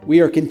We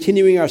are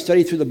continuing our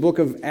study through the book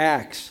of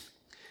Acts.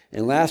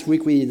 And last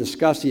week we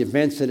discussed the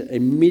events that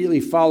immediately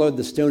followed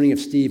the stoning of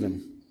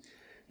Stephen.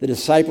 The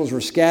disciples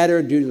were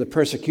scattered due to the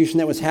persecution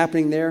that was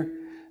happening there.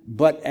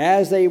 But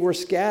as they were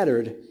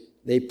scattered,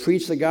 they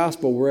preached the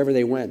gospel wherever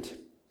they went.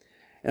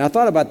 And I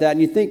thought about that,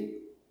 and you think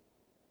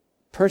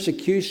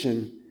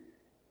persecution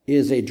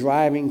is a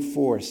driving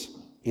force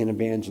in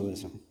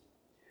evangelism.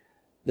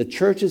 The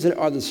churches that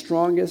are the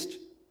strongest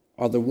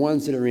are the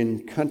ones that are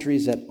in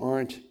countries that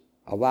aren't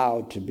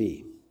allowed to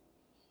be.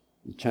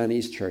 The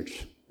Chinese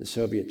church, the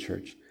Soviet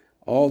church,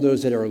 all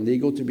those that are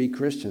illegal to be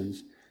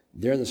Christians,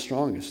 they're the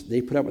strongest.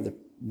 They put up with the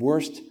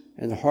worst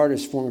and the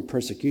hardest form of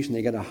persecution.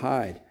 They got to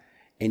hide,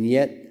 and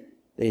yet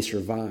they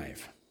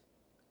survive.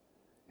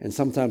 And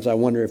sometimes I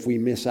wonder if we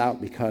miss out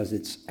because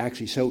it's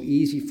actually so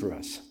easy for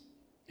us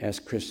as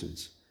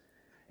Christians.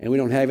 And we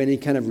don't have any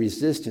kind of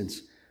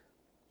resistance.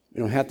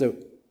 We don't have to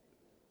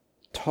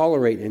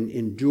tolerate and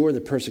endure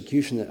the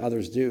persecution that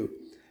others do.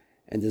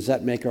 And does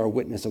that make our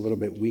witness a little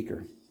bit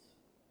weaker?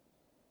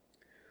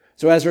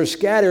 So as they're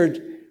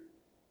scattered,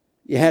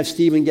 you have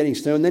Stephen getting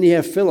stoned. Then you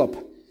have Philip,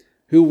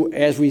 who,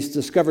 as we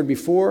discovered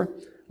before,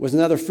 was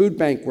another food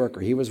bank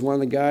worker. He was one of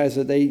the guys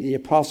that the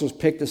apostles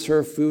picked to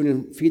serve food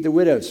and feed the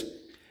widows.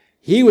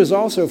 He was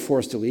also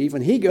forced to leave,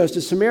 and he goes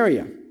to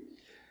Samaria.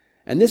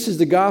 And this is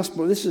the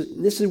gospel. This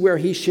is where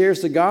he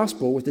shares the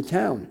gospel with the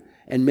town.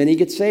 And many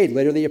get saved.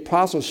 Later the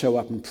apostles show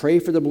up and pray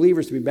for the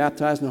believers to be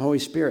baptized in the Holy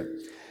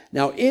Spirit.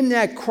 Now in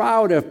that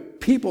crowd of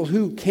people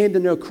who came to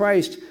know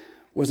Christ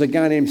was a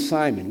guy named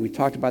Simon. We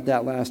talked about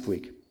that last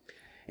week.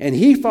 And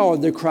he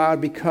followed the crowd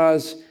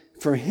because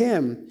for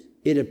him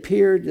it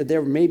appeared that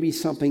there may be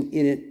something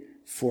in it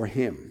for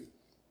him.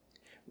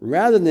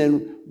 Rather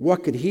than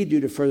what could he do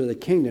to further the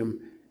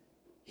kingdom,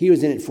 he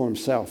was in it for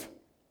himself.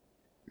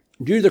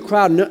 Due to the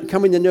crowd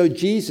coming to know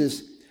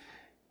Jesus,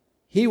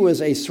 he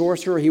was a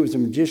sorcerer, he was a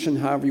magician,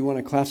 however you want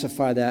to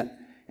classify that,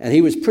 and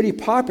he was pretty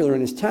popular in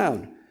his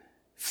town.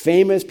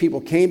 Famous,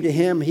 people came to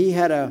him. He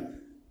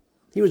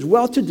was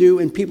well-to-do,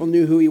 and people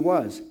knew who he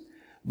was.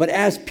 But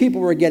as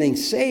people were getting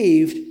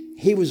saved,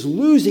 he was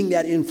losing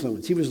that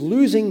influence. He was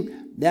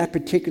losing that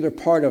particular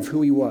part of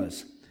who he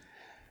was.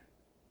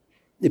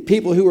 The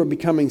people who were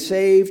becoming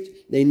saved,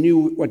 they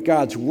knew what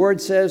God's word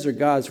says, or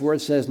God's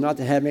word says not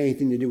to have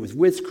anything to do with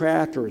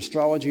witchcraft or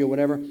astrology or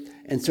whatever.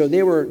 And so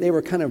they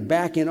were kind of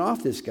backing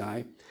off this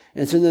guy.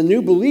 And so the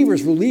new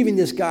believers were leaving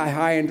this guy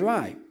high and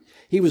dry.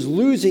 He was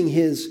losing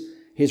his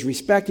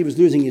respect. He was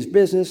losing his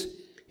business.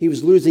 He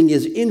was losing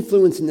his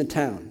influence in the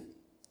town.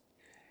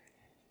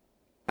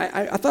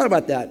 I thought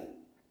about that.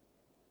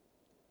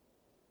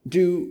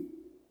 Do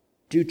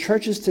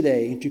churches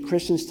today, do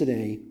Christians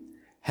today,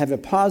 have a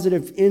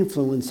positive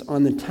influence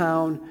on the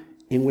town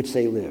in which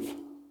they live?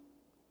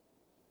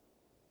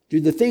 Do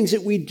the things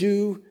that we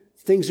do,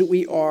 things that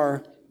we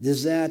are,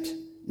 does that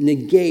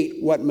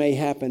negate what may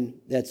happen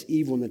that's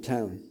evil in the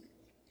town?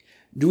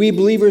 Do we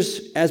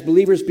as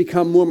believers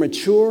become more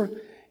mature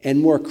and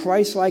more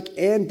Christ-like,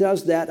 and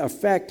does that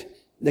affect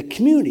the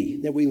community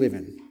that we live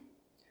in?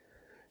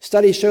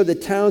 Studies show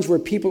that towns where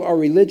people are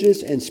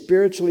religious and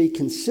spiritually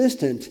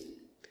consistent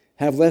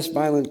have less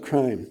violent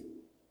crime.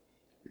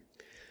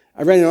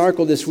 I read an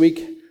article this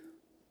week.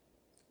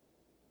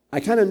 I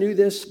kind of knew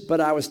this,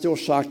 but I was still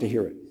shocked to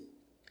hear it.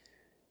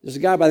 There's a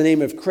guy by the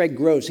name of Craig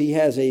Gross. He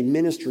has a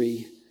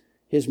ministry.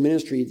 His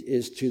ministry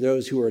is to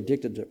those who are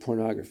addicted to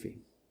pornography.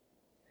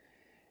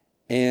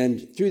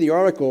 And through the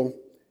article,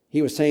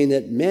 he was saying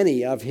that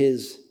many of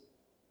his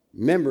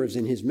members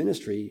in his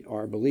ministry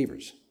are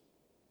believers.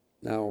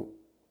 Now,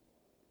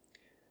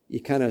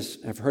 you kind of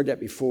have heard that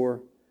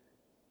before.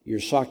 You're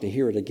shocked to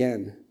hear it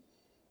again.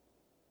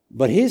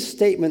 But his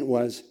statement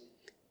was,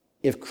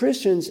 if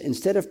Christians,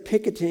 instead of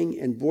picketing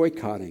and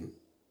boycotting,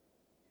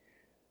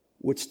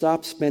 would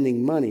stop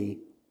spending money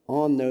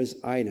on those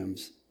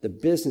items, the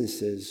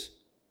businesses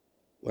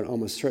would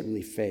almost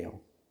certainly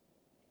fail.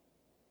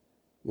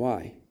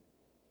 Why?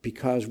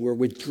 Because we're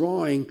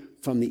withdrawing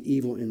from the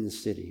evil in the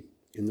city,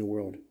 in the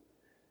world.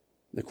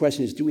 The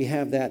question is, do we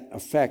have that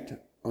effect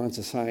on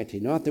society?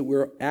 Not that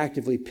we're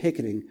actively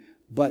picketing,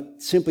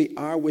 but simply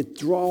our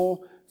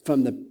withdrawal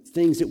from the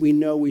things that we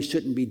know we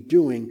shouldn't be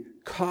doing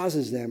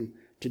causes them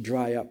to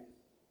dry up.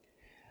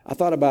 I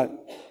thought about,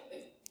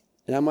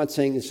 and I'm not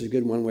saying this is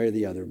good one way or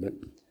the other, but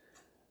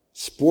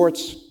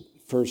sports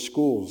for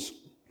schools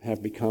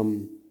have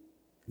become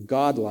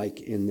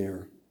godlike in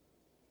their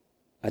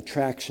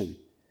attraction.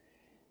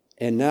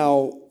 And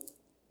now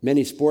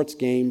many sports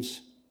games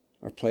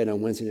are played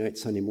on Wednesday night,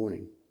 Sunday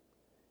morning.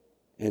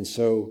 And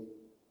so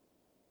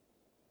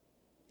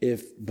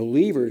if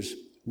believers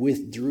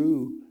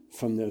withdrew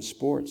from those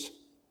sports,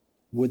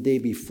 would they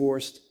be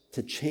forced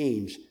to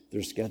change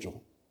their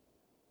schedule?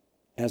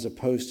 As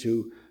opposed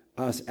to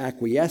us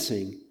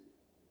acquiescing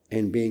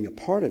and being a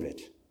part of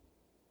it,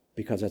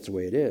 because that's the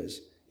way it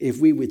is. If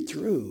we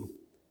withdrew,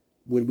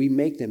 would we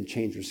make them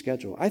change their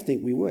schedule? I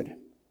think we would.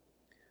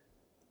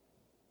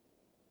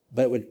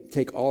 But it would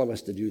take all of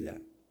us to do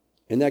that.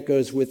 And that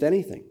goes with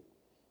anything.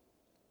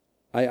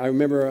 I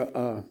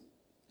remember,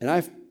 and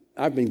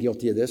I've been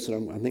guilty of this,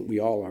 and I think we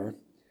all are.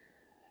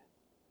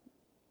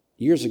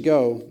 Years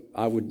ago,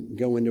 I would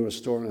go into a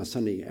store on a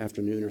Sunday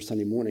afternoon or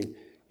Sunday morning,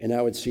 and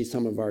I would see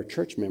some of our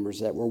church members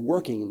that were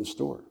working in the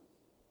store.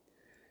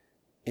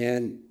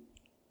 And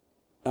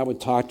I would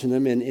talk to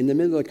them, and in the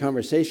middle of the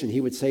conversation,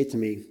 he would say to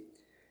me,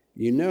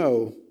 "You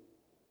know,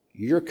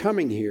 your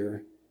coming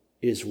here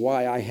is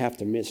why I have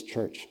to miss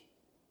church."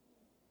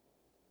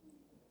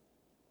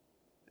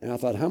 And I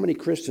thought, how many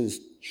Christians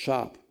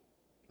shop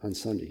on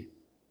Sunday?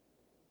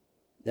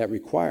 That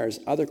requires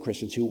other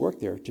Christians who work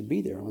there to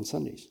be there on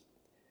Sundays.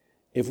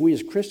 If we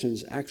as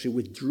Christians actually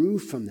withdrew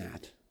from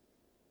that,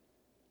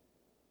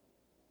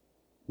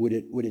 would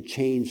it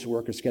change the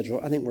worker schedule?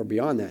 I think we're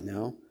beyond that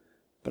now,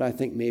 but I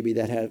think maybe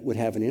that would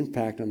have an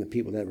impact on the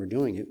people that were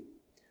doing it.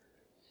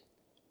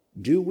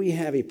 Do we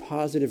have a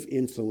positive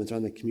influence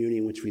on the community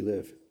in which we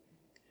live?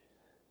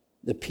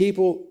 The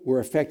people were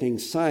affecting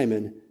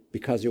Simon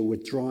because they were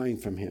withdrawing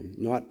from him,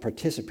 not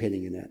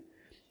participating in that.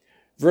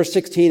 Verse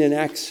 16 in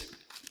Acts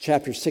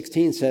chapter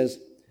 16 says,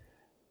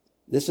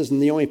 this isn't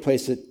the only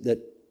place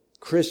that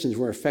Christians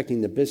were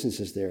affecting the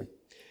businesses there.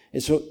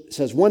 And so it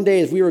says, one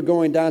day as we were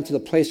going down to the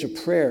place of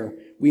prayer,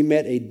 we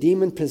met a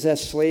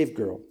demon-possessed slave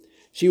girl.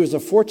 She was a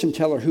fortune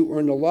teller who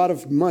earned a lot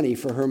of money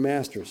for her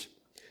masters.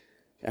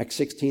 Acts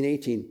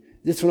 16:18.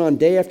 This went on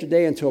day after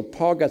day until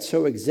Paul got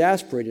so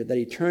exasperated that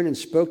he turned and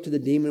spoke to the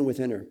demon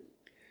within her.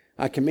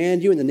 "I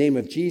command you in the name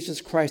of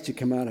Jesus Christ to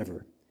come out of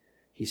her,"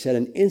 he said,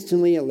 and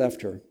instantly it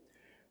left her.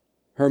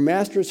 Her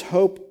master's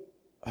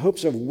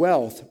hopes of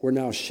wealth were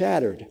now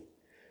shattered,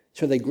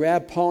 so they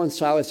grabbed Paul and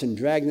Silas and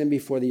dragged them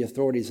before the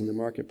authorities in the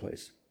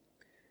marketplace.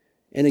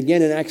 And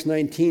again in Acts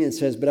 19 it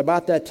says, "But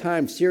about that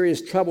time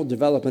serious trouble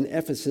developed in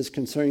Ephesus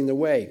concerning the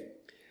way.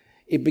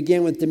 It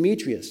began with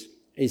Demetrius,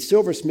 a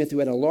silversmith who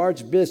had a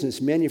large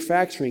business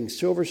manufacturing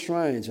silver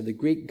shrines of the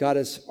Greek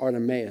goddess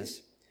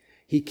Artemis.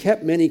 He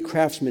kept many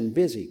craftsmen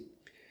busy.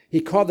 He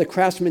called the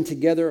craftsmen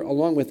together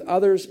along with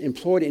others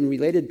employed in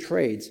related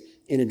trades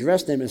and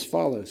addressed them as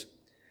follows: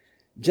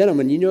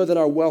 'Gentlemen, you know that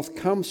our wealth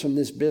comes from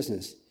this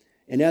business.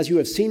 And as you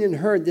have seen and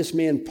heard, this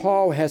man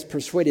Paul has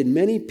persuaded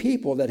many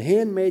people that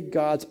handmade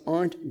gods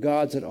aren't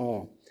gods at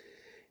all.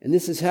 And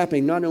this is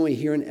happening not only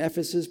here in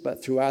Ephesus,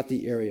 but throughout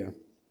the area.'"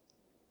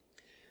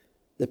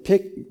 The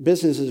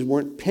businesses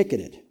weren't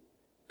picketed.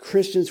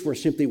 Christians were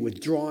simply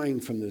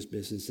withdrawing from those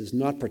businesses,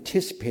 not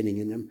participating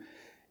in them.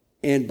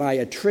 And by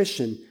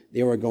attrition,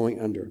 they were going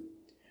under.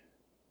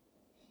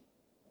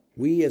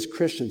 We as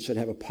Christians should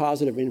have a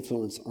positive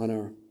influence on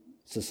our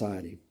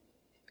society.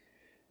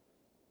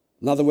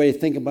 Another way to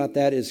think about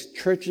that is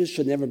churches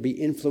should never be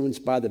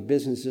influenced by the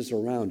businesses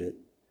around it,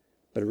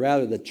 but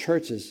rather the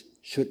churches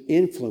should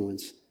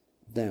influence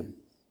them.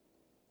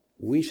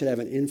 We should have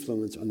an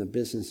influence on the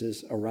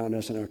businesses around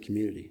us in our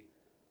community.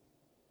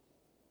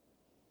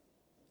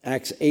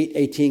 Acts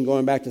 8:18,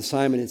 going back to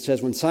Simon, it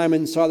says, "When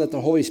Simon saw that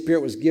the Holy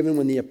Spirit was given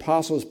when the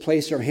apostles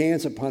placed their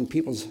hands upon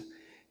people's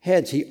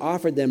heads, he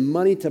offered them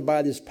money to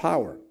buy this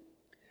power.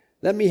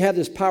 'Let me have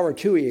this power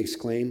too,' he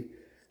exclaimed,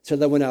 'so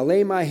that when I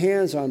lay my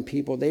hands on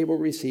people, they will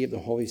receive the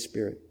Holy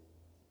Spirit.'"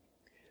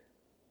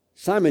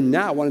 Simon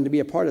now wanted to be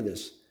a part of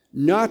this,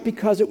 not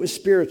because it was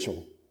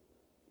spiritual,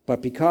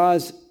 but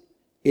because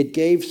it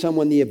gave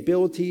someone the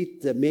ability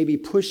to maybe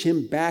push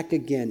him back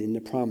again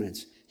into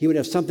prominence. He would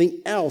have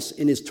something else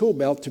in his tool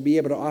belt to be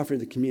able to offer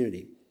the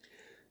community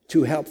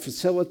to help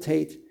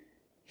facilitate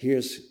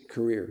his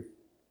career.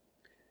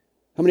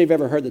 How many have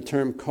ever heard the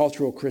term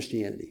cultural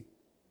Christianity?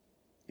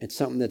 It's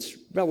something that's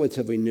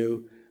relatively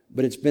new,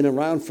 but it's been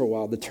around for a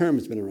while. The term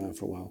has been around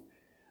for a while.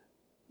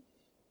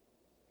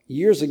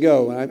 Years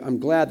ago, and I'm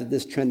glad that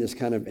this trend is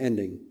kind of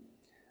ending,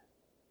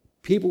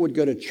 people would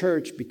go to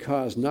church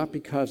not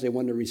because they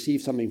wanted to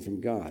receive something from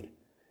God.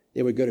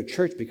 They would go to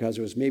church because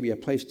it was maybe a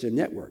place to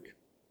network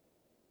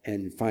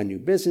and find new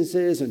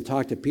businesses and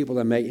talk to people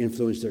that may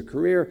influence their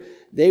career.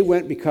 They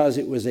went because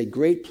it was a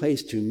great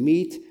place to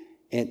meet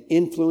and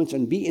influence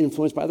and be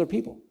influenced by other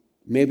people.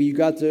 Maybe you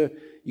go to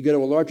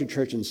a larger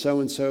church and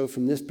so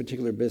from this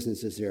particular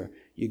business is there.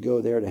 You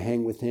go there to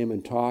hang with him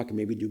and talk and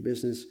maybe do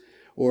business.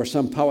 Or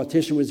some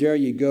politician was there,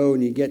 you go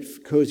and you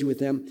get cozy with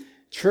them.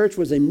 Church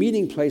was a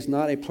meeting place,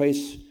 not a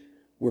place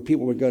where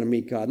people would go to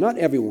meet God. Not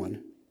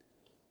everyone,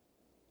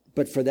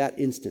 but for that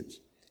instance.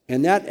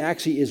 And that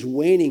actually is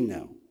waning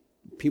now.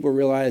 People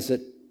realize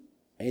that,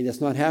 hey, that's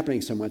not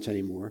happening so much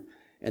anymore,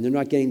 and they're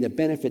not getting the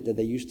benefit that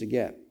they used to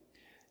get.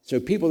 So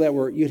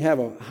you'd have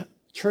a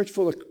church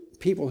full of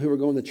people who were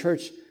going to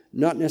church,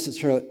 not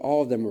necessarily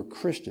all of them were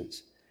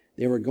Christians.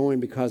 They were going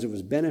because it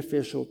was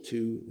beneficial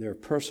to their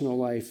personal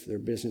life, their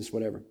business,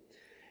 whatever.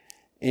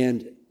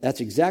 And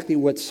that's exactly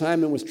what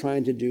Simon was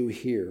trying to do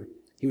here.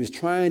 He was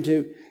trying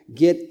to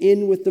get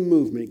in with the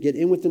movement, get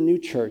in with the new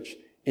church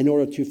in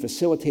order to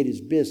facilitate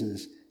his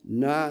business,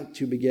 not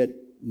to get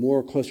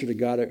more closer to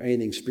God or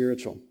anything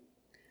spiritual.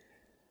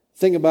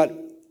 Think about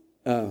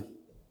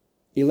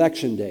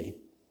election day.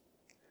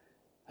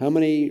 How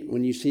many,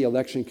 when you see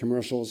election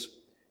commercials,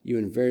 you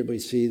invariably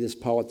see this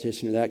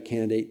politician or that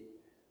candidate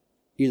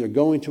either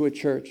going to a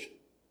church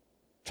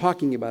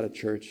talking about a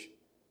church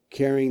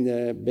carrying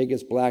the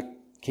biggest black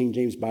King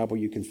James Bible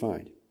you can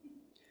find.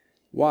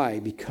 Why?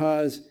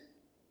 Because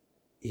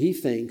he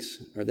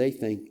thinks, or they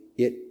think,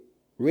 it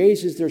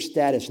raises their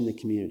status in the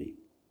community.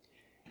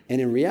 And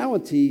in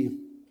reality,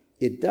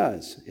 it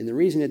does. And the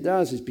reason it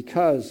does is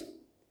because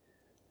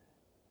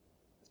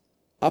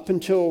up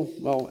until,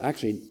 well,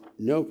 actually,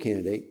 no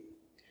candidate,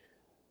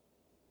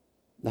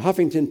 the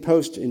Huffington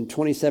Post in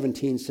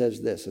 2017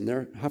 says this, and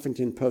their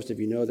Huffington Post, if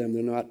you know them,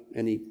 they're not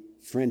any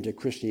friend to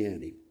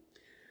Christianity.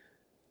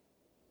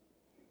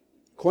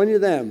 According to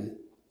them,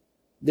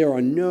 there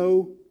are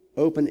no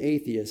open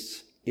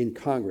atheists in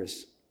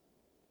Congress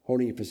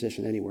holding a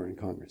position anywhere in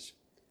Congress.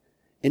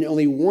 And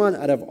only one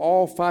out of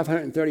all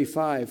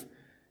 535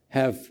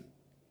 have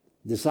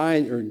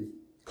designed or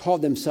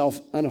called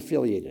themselves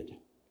unaffiliated.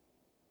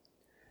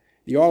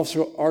 The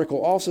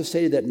article also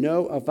stated that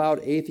no avowed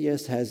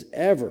atheist has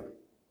ever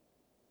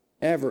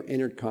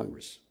entered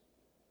Congress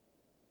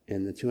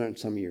in the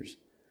 200-some years.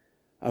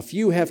 A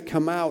few have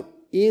come out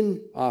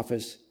in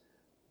office,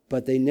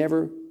 but they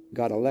never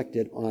got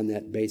elected on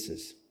that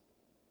basis.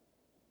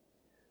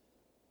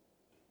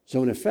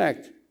 So in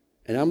effect,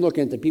 and I'm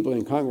looking at the people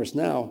in Congress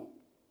now,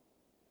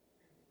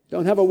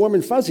 don't have a warm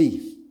and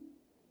fuzzy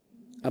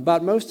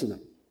about most of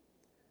them.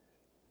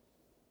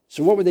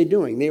 So what were they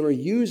doing? They were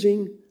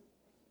using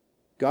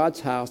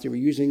God's house, they were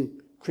using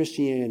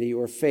Christianity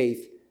or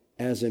faith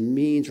as a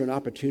means or an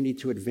opportunity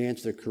to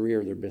advance their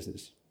career or their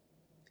business.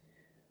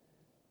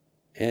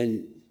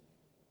 And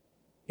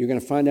you're going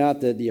to find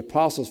out that the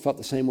apostles felt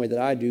the same way that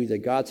I do, that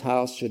God's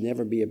house should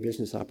never be a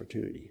business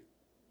opportunity.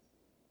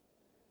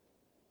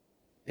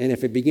 And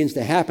if it begins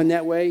to happen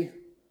that way,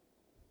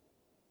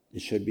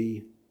 it should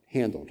be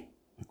handled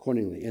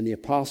accordingly. And the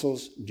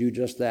apostles do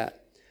just that.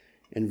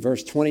 In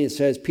verse 20 it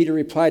says, Peter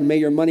replied, "May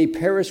your money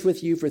perish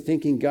with you for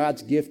thinking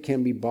God's gift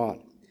can be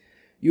bought.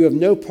 You have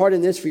no part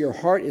in this, for your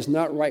heart is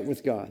not right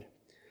with God.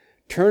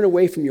 Turn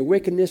away from your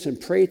wickedness and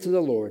pray to the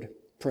Lord.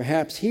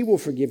 Perhaps he will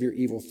forgive your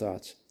evil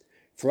thoughts.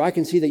 For I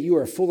can see that you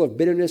are full of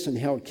bitterness and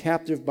held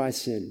captive by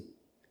sin."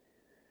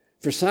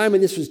 For Simon,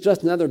 this was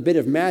just another bit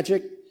of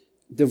magic,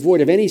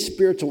 devoid of any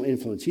spiritual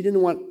influence. He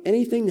didn't want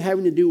anything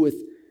having to do with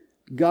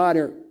God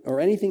or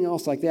anything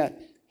else like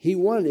that. He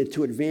wanted it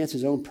to advance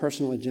his own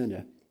personal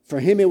agenda. For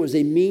him, it was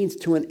a means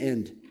to an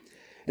end.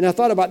 And I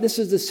thought about this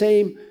is the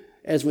same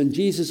as when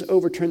Jesus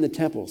overturned the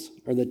temples,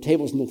 or the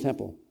tables in the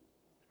temple.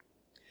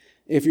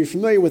 If you're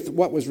familiar with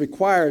what was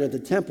required at the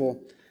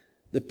temple,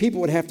 the people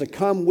would have to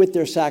come with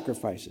their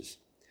sacrifices.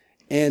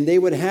 And they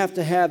would have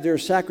to have their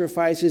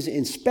sacrifices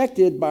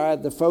inspected by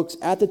the folks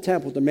at the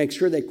temple to make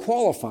sure they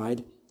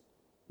qualified.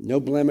 No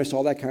blemish,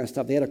 all that kind of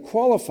stuff. They had to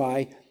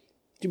qualify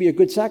to be a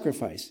good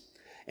sacrifice.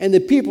 And the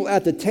people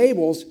at the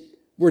tables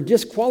were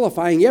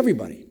disqualifying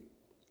everybody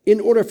in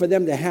order for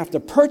them to have to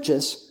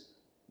purchase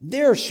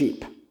their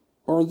sheep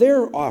or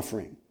their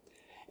offering.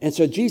 And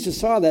so Jesus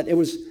saw that it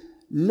was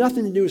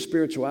nothing to do with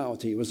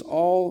spirituality. It was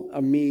all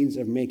a means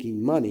of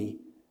making money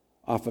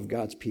off of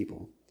God's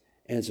people.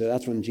 And so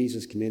that's when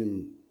Jesus came in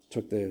and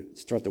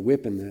start the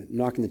whip and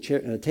knocking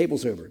the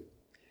tables over.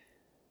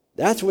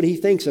 That's what he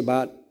thinks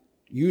about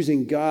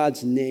using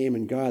God's name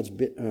and God's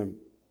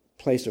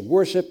place of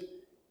worship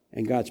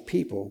and God's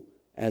people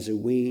as a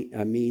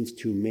means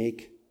to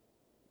make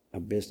a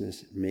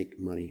business, make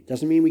money.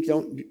 Doesn't mean we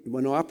don't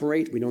want to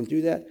operate, we don't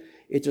do that.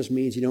 It just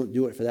means you don't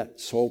do it for that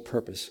sole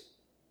purpose.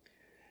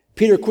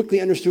 Peter quickly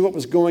understood what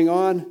was going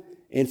on,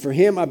 and for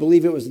him, I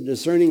believe it was the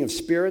discerning of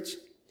spirits.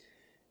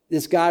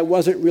 This guy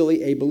wasn't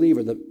really a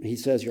believer. He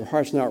says, your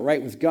heart's not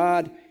right with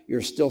God,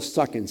 you're still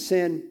stuck in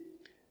sin,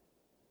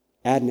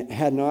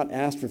 had not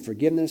asked for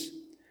forgiveness.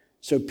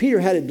 So Peter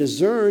had to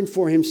discern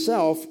for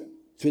himself,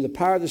 through the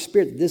power of the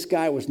Spirit, that this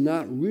guy was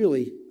not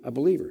really a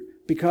believer,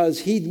 because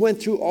he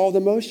went through all the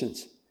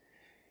motions.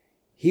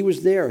 He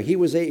was there. He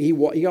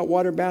got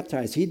water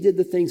baptized. He did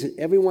the things that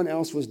everyone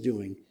else was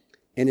doing,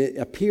 and it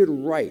appeared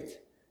right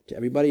to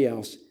everybody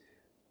else.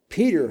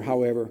 Peter,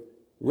 however,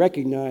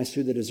 recognized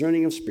through the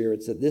discerning of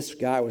spirits that this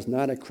guy was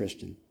not a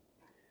Christian,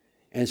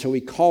 and so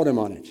he called him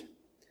on it.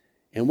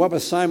 And what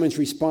was Simon's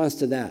response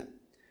to that?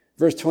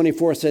 Verse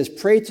 24 says,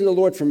 "Pray to the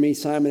Lord for me,"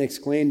 Simon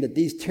exclaimed, "that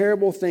these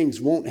terrible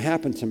things won't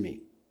happen to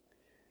me."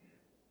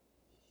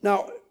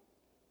 Now,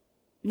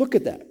 look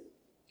at that.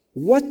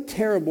 What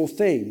terrible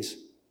things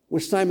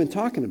was Simon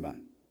talking about?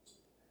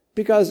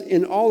 Because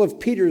in all of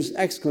Peter's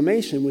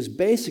exclamation was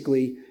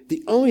basically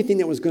the only thing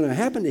that was going to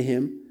happen to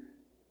him,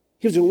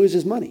 he was going to lose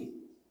his money.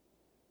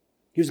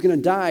 He was going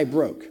to die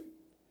broke.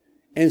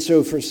 And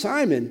so for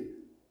Simon,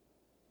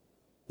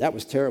 that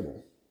was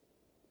terrible.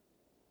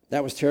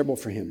 That was terrible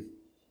for him.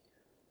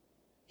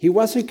 He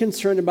wasn't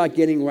concerned about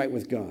getting right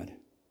with God.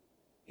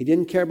 He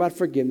didn't care about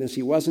forgiveness.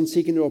 He wasn't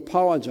seeking to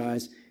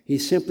apologize. He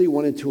simply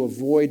wanted to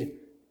avoid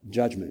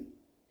judgment.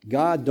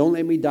 God, don't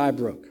let me die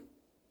broke.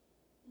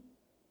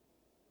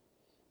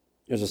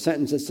 There's a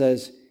sentence that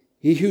says,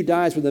 "He who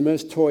dies with the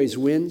most toys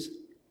wins."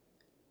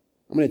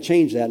 I'm going to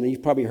change that, and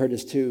you've probably heard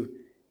this too.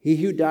 He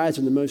who dies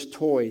with the most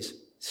toys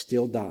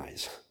still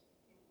dies.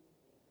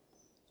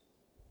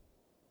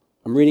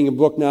 I'm reading a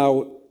book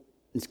now.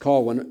 It's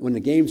called When the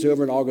Game's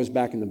Over, It All Goes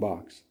Back in the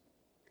Box.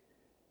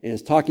 And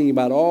it's talking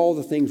about all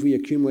the things we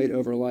accumulate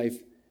over life.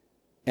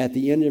 At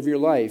the end of your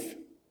life,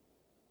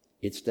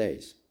 it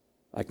stays.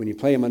 Like when you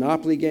play a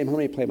Monopoly game, how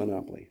many play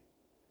Monopoly?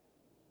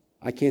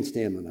 I can't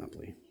stand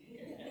Monopoly.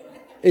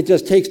 It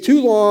just takes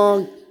too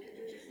long.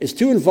 It's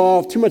too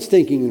involved, too much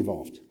thinking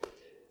involved.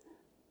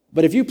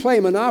 But if you play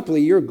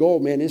Monopoly, your goal,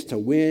 man, is to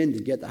win, to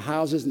get the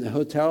houses and the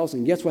hotels.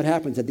 And guess what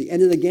happens? At the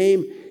end of the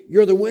game,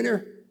 you're the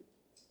winner.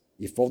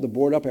 You fold the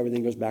board up,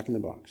 everything goes back in the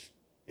box.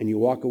 And you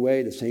walk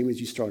away the same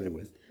as you started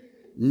with.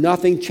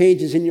 Nothing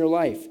changes in your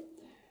life.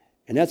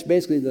 And that's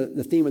basically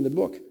the theme of the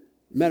book.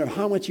 No matter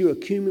how much you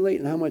accumulate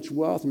and how much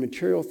wealth and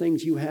material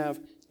things you have,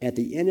 at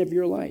the end of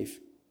your life,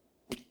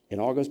 it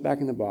all goes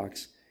back in the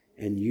box.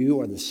 And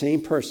you are the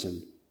same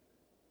person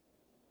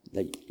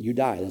that you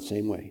die that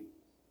same way.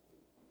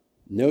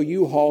 No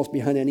U-Hauls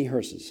behind any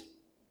hearses.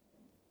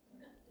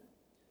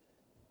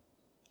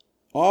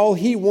 All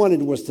he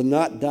wanted was to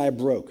not die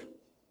broke.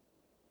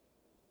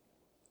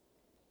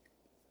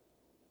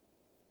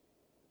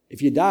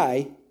 If you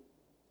die,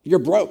 you're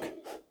broke.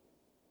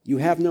 You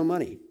have no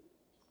money.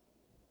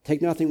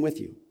 Take nothing with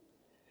you.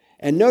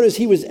 And notice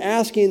he was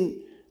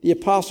asking the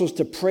apostles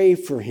to pray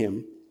for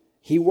him.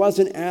 He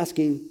wasn't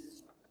asking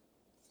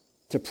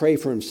to pray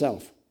for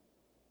himself.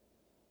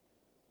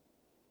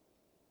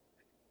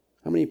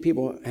 How many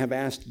people have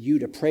asked you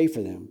to pray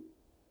for them,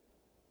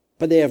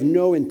 but they have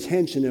no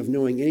intention of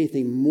knowing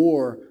anything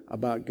more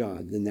about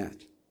God than that?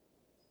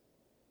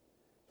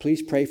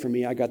 Please pray for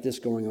me. I got this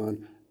going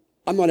on.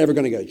 I'm not ever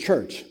going to go to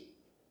church,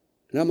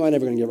 and I'm not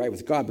ever going to get right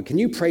with God, but can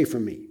you pray for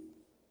me?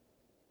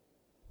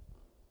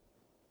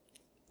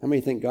 How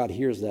many think God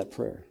hears that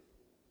prayer?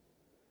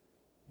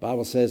 The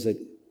Bible says that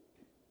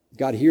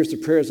God hears the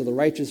prayers of the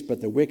righteous,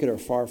 but the wicked are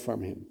far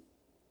from him.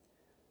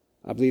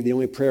 I believe the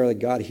only prayer that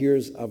God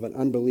hears of an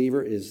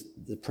unbeliever is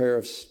the prayer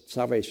of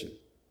salvation.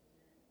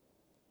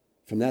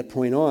 From that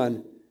point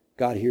on,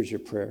 God hears your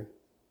prayer.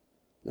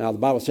 Now, the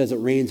Bible says it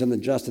rains on the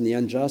just and the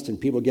unjust,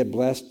 and people get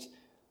blessed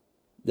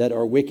that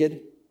are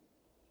wicked.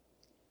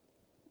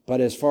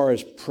 But as far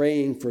as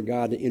praying for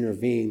God to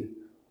intervene,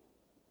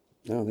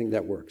 I don't think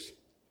that works.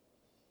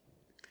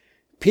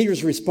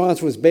 Peter's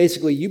response was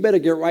basically, you better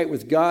get right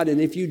with God, and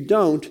if you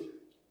don't,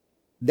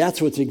 that's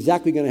what's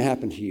exactly going to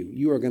happen to you.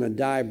 You are going to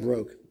die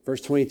broke.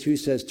 Verse 22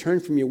 says, turn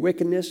from your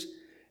wickedness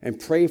and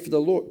pray to the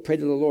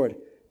Lord.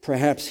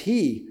 Perhaps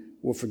he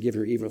will forgive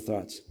your evil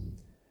thoughts.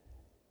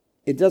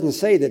 It doesn't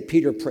say that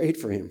Peter prayed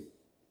for him.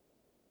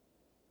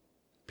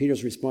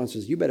 Peter's response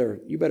is, you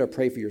better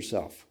pray for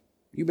yourself.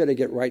 You better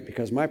get right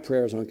because my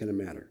prayers aren't going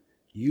to matter.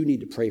 You need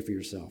to pray for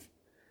yourself.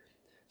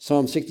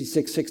 Psalm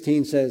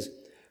 66:16 says,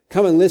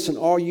 come and listen,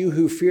 all you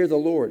who fear the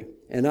Lord,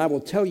 and I will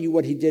tell you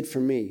what he did for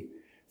me.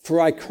 For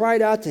I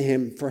cried out to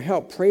him for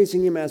help,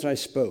 praising him as I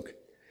spoke.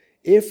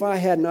 If I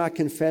had not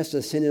confessed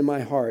a sin in my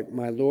heart,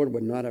 my Lord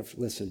would not have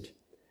listened.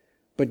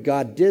 But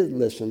God did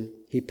listen.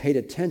 He paid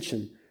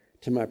attention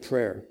to my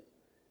prayer.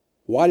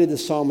 Why did the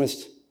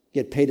psalmist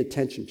get paid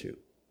attention to?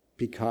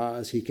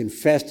 Because he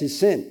confessed his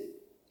sin.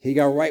 He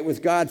got right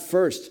with God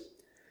first.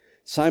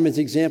 Simon's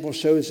example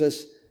shows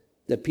us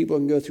that people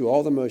can go through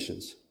all the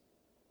motions.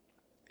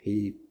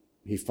 He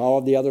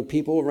followed the other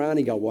people around.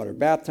 He got water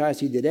baptized.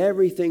 He did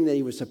everything that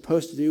he was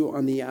supposed to do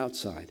on the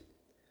outside.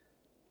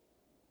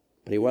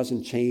 But he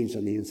wasn't changed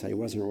on the inside. He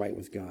wasn't right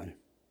with God.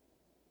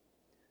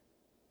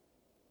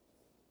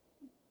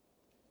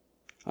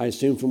 I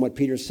assume from what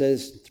Peter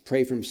says to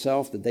pray for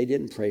himself that they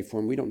didn't pray for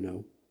him. We don't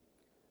know.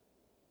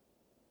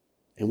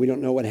 And we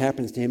don't know what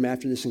happens to him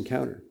after this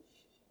encounter.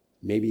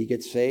 Maybe he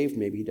gets saved.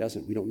 Maybe he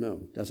doesn't. We don't know.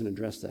 It doesn't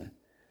address that.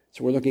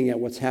 So we're looking at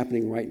what's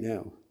happening right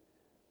now.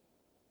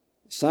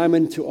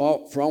 Simon,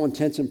 for all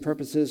intents and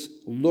purposes,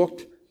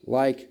 looked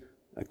like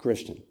a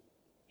Christian.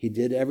 He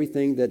did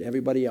everything that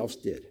everybody else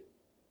did.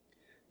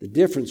 The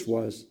difference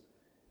was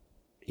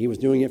he was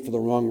doing it for the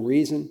wrong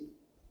reason,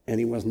 and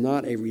he was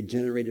not a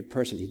regenerated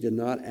person. He did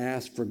not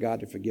ask for God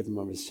to forgive him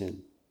of his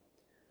sin.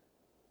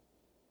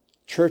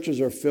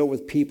 Churches are filled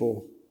with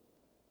people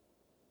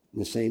in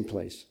the same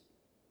place.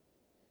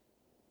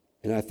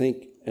 And I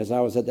think as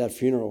I was at that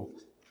funeral,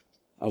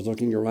 I was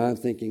looking around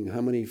thinking,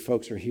 how many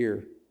folks are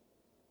here?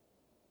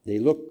 They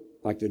look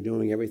like they're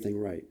doing everything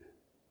right,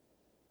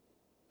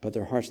 but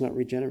their heart's not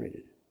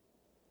regenerated.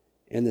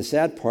 And the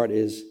sad part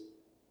is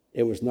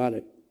it was not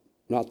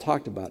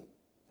talked about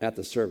at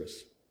the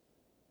service.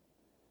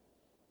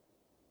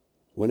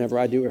 Whenever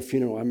I do a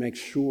funeral, I make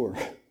sure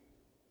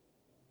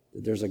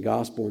that there's a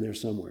gospel in there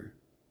somewhere.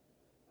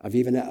 I've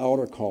even had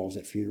altar calls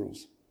at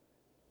funerals.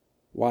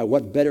 Why?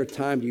 What better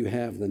time do you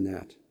have than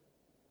that?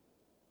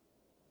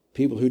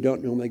 People who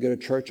don't normally go to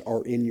church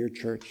are in your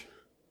church.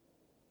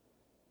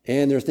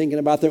 And they're thinking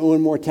about their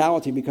own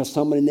mortality because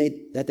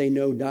somebody that they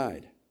know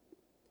died.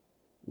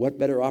 What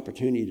better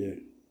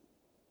opportunity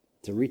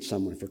to reach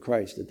someone for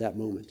Christ at that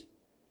moment?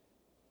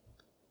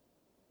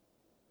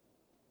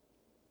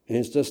 And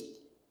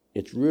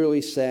it's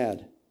really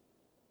sad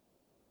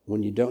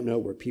when you don't know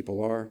where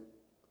people are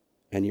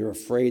and you're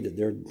afraid that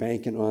they're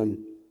banking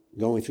on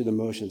going through the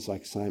motions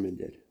like Simon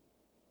did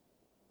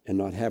and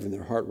not having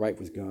their heart right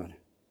with God.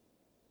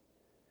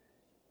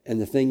 And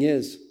the thing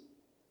is,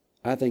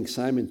 I think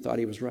Simon thought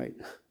he was right.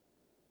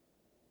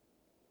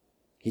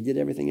 He did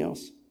everything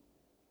else.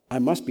 I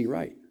must be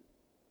right.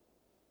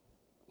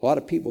 A lot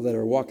of people that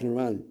are walking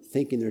around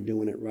thinking they're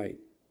doing it right,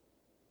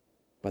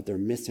 but they're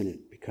missing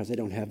it because they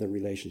don't have the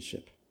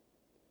relationship.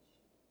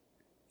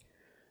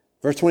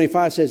 Verse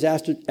 25 says,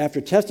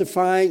 after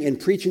testifying and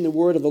preaching the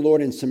word of the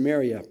Lord in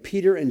Samaria,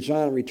 Peter and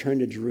John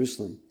returned to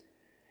Jerusalem.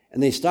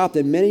 And they stopped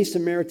in many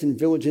Samaritan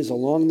villages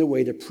along the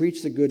way to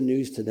preach the good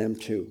news to them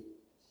too.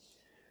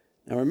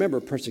 Now remember,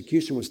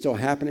 persecution was still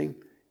happening,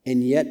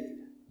 and yet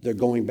they're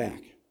going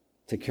back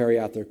to carry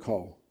out their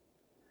call.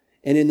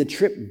 And in the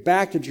trip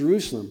back to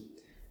Jerusalem,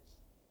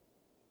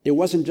 it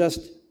wasn't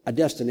just a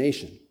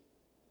destination.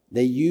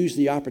 They used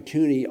the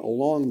opportunity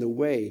along the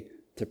way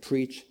to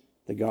preach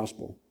the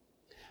gospel.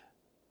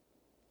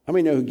 How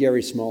many know who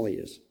Gary Smalley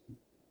is?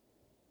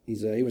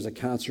 He was a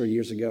counselor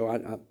years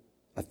ago.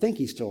 I think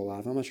he's still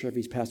alive. I'm not sure if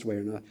he's passed away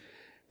or not.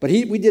 But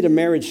we did a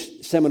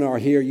marriage seminar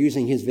here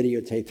using his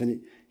videotapes,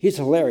 and he's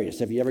hilarious.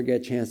 If you ever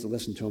get a chance to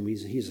listen to him,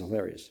 he's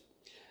hilarious.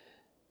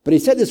 But he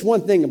said this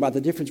one thing about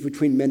the difference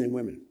between men and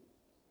women.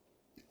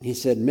 He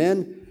said,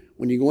 men,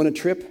 when you go on a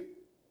trip,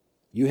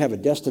 you have a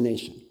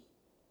destination.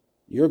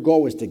 Your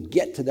goal is to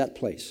get to that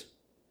place.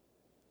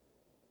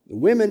 The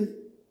women,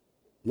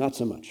 not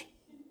so much.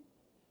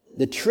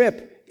 The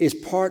trip is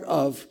part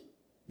of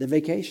the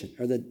vacation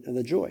or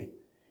the joy.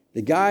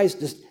 The guys,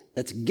 just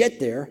let's get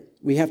there.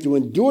 We have to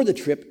endure the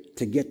trip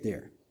to get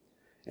there.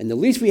 And the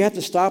least we have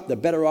to stop, the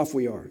better off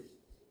we are.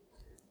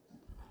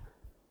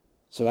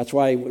 So that's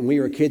why when we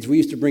were kids, we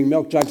used to bring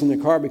milk jugs in the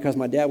car because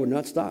my dad would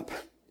not stop.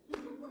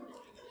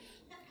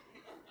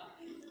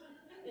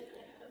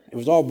 It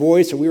was all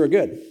boys, so we were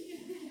good.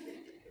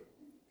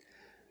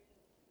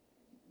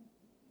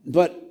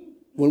 But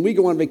when we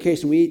go on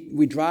vacation,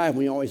 we drive, and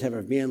we always have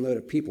a van load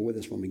of people with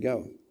us when we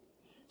go.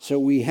 So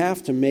we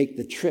have to make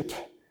the trip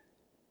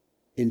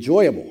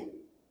enjoyable.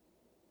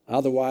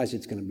 Otherwise,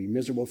 it's going to be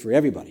miserable for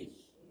everybody.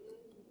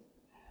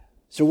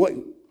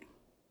 So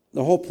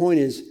the whole point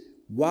is,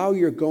 while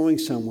you're going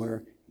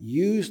somewhere,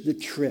 use the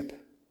trip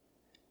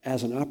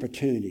as an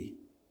opportunity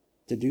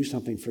to do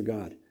something for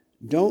God.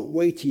 Don't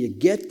wait till you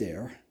get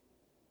there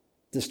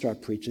to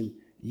start preaching.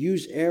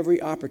 Use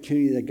every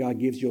opportunity that God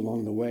gives you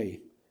along the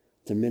way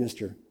to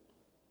minister.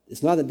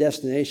 It's not a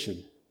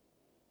destination.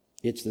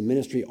 It's the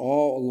ministry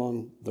all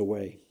along the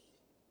way.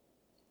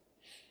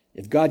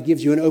 If God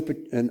gives you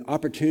an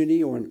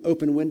opportunity or an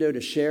open window to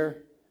share,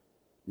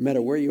 no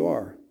matter where you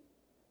are,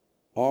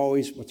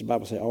 always, what's the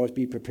Bible say? Always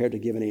be prepared to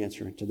give an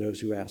answer to those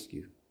who ask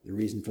you, the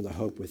reason for the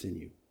hope within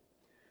you.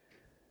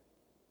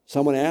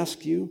 Someone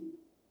asks you,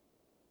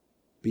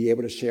 be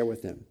able to share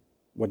with them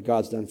what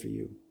God's done for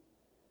you.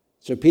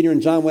 So Peter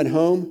and John went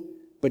home,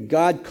 but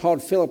God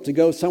called Philip to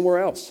go somewhere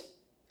else.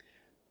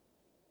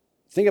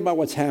 Think about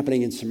what's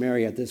happening in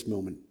Samaria at this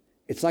moment.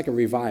 It's like a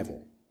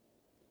revival.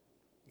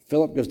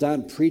 Philip goes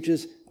down and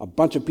preaches. A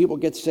bunch of people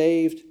get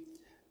saved.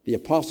 The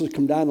apostles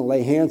come down and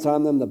lay hands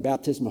on them. The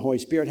baptism of the Holy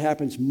Spirit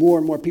happens. More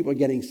and more people are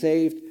getting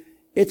saved.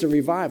 It's a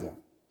revival.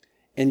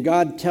 And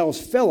God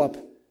tells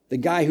Philip, the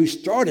guy who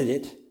started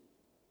it,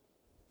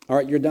 all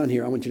right, you're done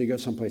here. I want you to go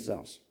someplace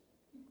else.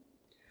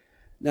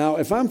 Now,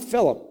 if I'm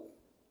Philip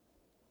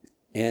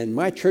and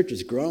my church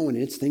is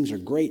growing, things are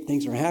great,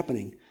 things are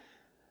happening,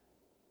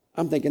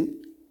 I'm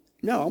thinking,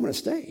 no, I'm going to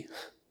stay.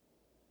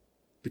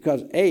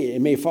 Because A,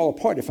 it may fall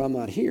apart if I'm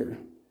not here.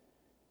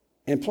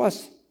 And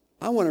plus,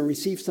 I want to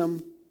receive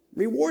some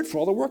reward for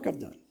all the work I've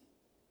done.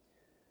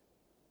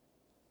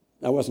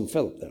 That wasn't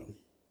Philip, though.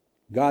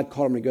 God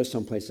called him to go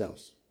someplace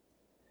else.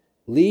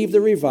 Leave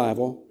the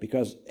revival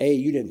because A,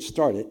 you didn't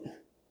start it,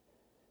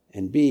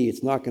 and B,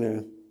 it's not going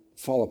to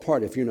fall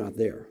apart if you're not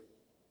there.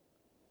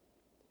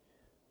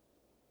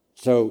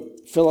 So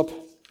Philip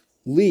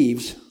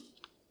leaves,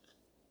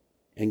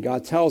 and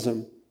God tells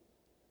him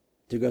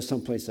to go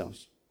someplace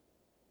else.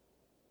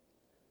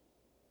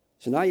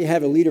 So now you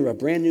have a leader of a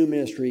brand new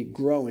ministry,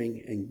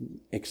 growing and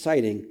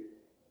exciting.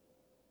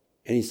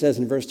 And he says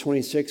in verse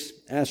 26,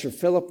 as for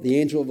Philip, the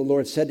angel of the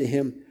Lord said to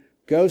him,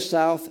 go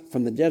south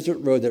from the desert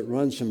road that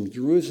runs from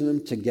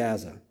Jerusalem to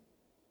Gaza.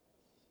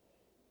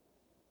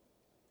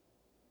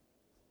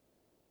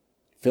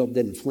 Philip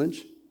didn't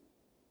flinch.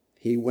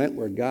 He went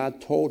where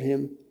God told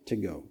him to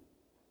go.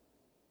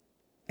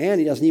 And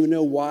he doesn't even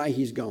know why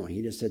he's going.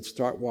 He just said,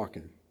 start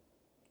walking.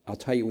 I'll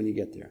tell you when you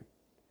get there.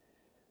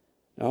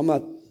 Now, I'm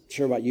not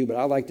sure about you, but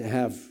I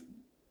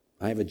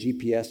have a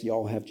GPS. You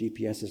all have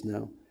GPSs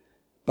now.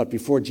 But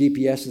before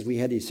GPSs, we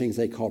had these things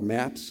they called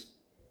maps.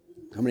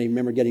 How many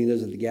remember getting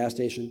those at the gas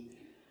station?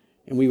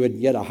 And we would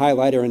get a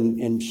highlighter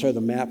and show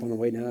the map on the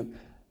way down.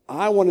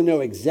 I want to know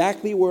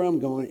exactly where I'm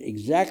going,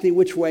 exactly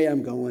which way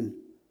I'm going.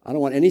 I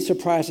don't want any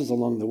surprises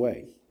along the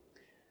way.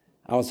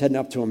 I was heading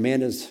up to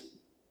Amanda's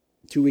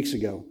 2 weeks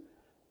ago,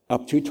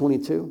 up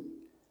 222.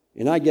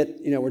 And I get,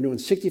 we're doing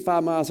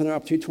 65 miles an hour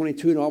up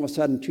 222, and all of a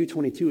sudden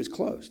 222 is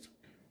closed.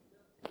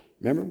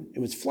 Remember? It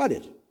was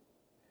flooded.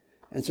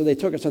 And so they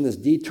took us on this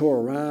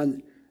detour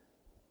around.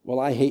 Well,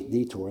 I hate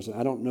detours.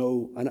 I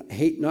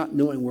hate not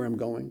knowing where I'm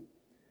going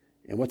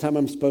and what time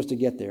I'm supposed to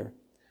get there.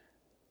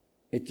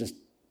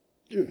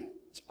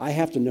 I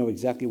have to know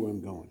exactly where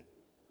I'm going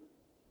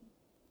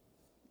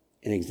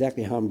and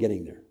exactly how I'm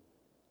getting there.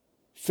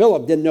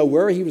 Philip didn't know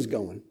where he was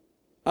going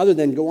other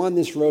than go on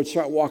this road,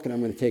 start walking, I'm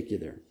going to take you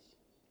there.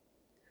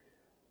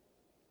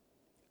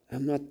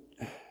 I'm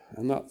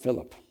not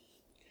Philip.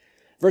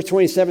 Verse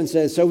 27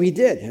 says, so he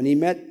did, and he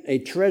met the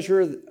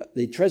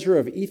treasurer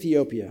of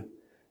Ethiopia,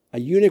 a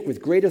eunuch with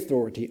great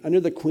authority under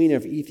the queen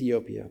of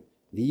Ethiopia.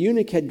 The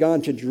eunuch had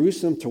gone to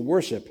Jerusalem to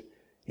worship,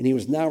 and he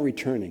was now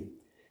returning.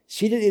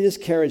 Seated in his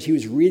carriage, he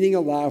was reading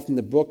aloud from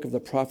the book of the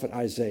prophet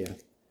Isaiah.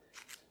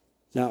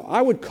 Now,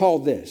 I would call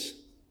this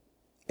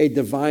a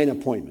divine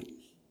appointment.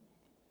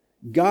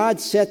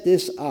 God set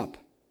this up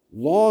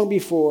long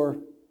before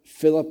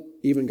Philip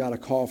even got a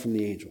call from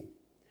the angel.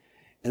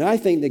 And I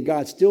think that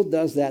God still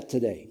does that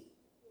today.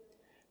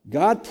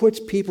 God puts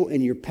people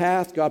in your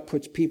path. God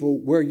puts people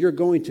where you're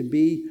going to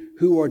be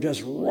who are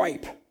just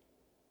ripe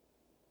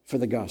for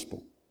the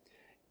gospel.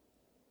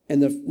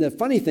 And the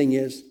funny thing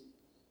is,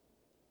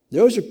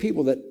 those are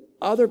people that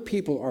other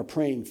people are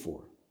praying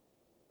for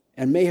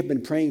and may have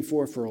been praying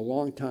for a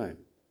long time.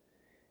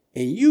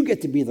 And you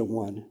get to be the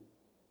one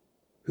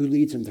who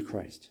leads them to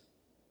Christ.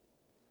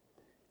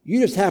 You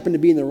just happen to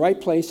be in the right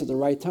place at the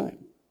right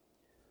time.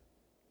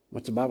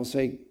 What's the Bible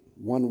say?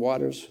 One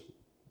waters,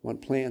 one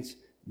plants,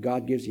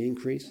 God gives the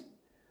increase.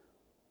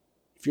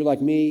 If you're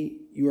like me,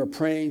 you are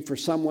praying for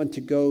someone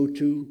to go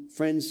to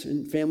friends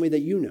and family that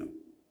you know.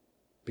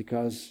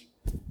 Because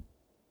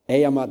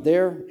A, I'm not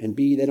there, and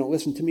B, they don't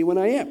listen to me when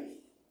I am.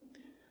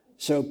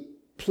 So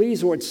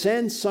please, Lord,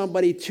 send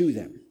somebody to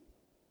them.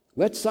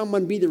 Let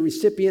someone be the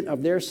recipient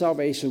of their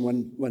salvation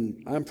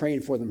when I'm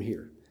praying for them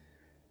here.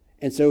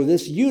 And so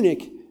this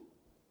eunuch,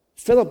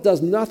 Philip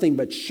does nothing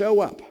but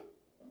show up.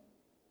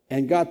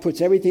 And God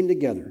puts everything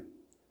together.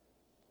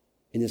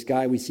 And this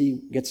guy we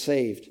see gets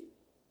saved.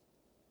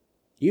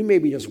 You may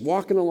be just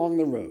walking along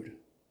the road,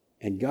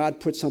 and God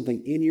puts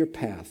something in your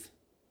path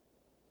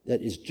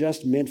that is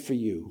just meant for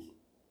you.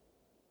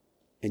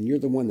 And you're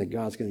the one that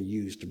God's going to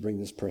use to bring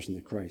this person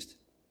to Christ.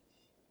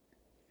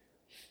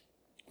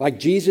 Like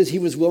Jesus, he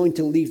was willing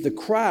to leave the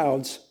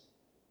crowds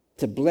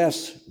to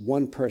bless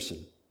one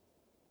person.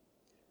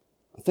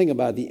 Think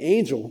about it. The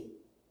angel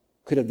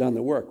could have done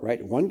the work,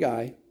 right? One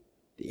guy.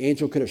 The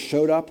angel could have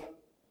showed up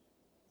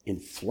in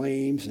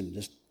flames and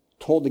just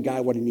told the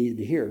guy what he needed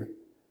to hear.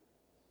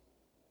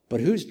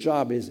 But whose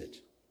job is it?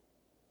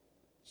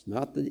 It's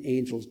not the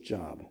angel's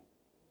job.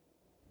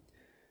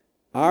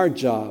 Our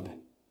job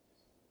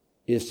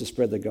is to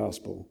spread the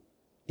gospel.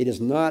 It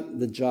is not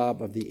the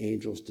job of the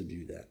angels to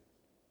do that.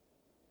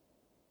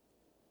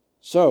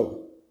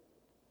 So,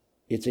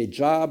 it's a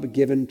job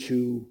given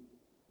to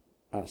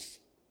us.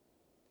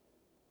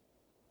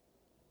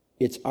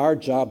 It's our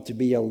job to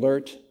be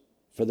alert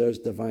for those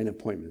divine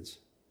appointments.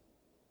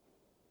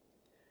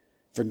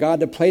 For God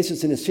to place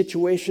us in a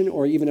situation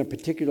or even a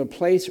particular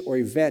place or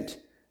event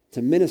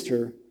to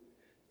minister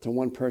to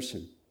one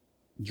person,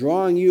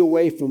 drawing you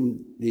away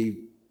from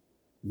the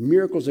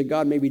miracles that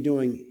God may be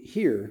doing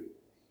here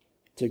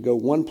to go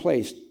one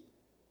place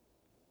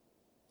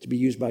to be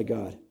used by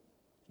God.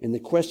 And the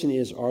question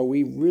is, are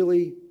we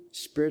really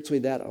spiritually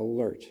that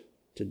alert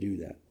to do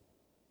that?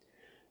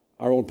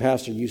 Our old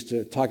pastor used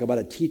to talk about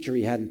a teacher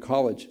he had in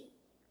college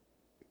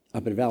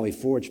up at Valley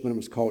Forge when it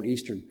was called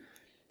Eastern.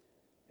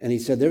 And he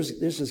said, there's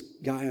this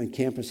guy on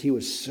campus, he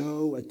was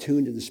so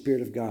attuned to the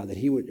Spirit of God that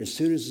he would, as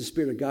soon as the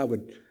Spirit of God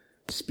would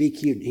speak,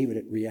 he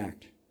would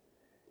react.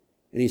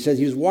 And he says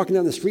he was walking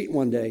down the street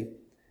one day,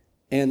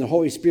 and the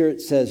Holy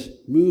Spirit says,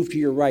 move to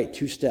your right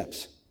 2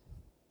 steps.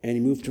 And he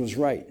moved to his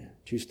right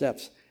 2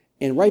 steps.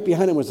 And right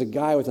behind him was a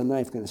guy with a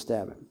knife going to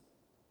stab him.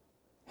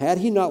 Had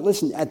he not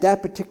listened at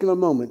that particular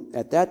moment,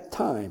 at that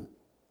time,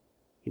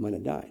 he might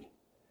have died.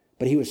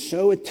 But he was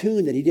so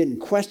attuned that he didn't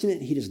question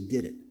it, he just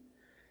did it.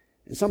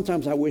 And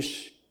sometimes I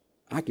wish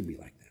I could be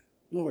like that.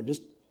 Lord,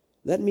 just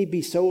let me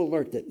be so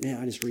alert that, man,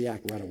 I just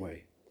react right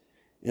away.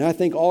 And I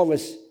think all of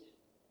us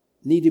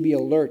need to be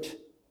alert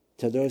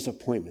to those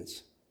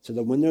appointments so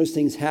that when those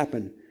things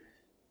happen,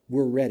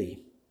 we're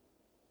ready.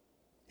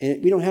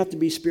 And we don't have to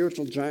be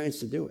spiritual giants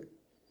to do it.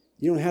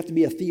 You don't have to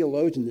be a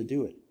theologian to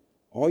do it.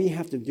 All you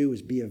have to do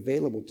is be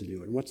available to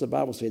do it. And what's the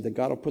Bible say? That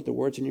God will put the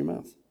words in your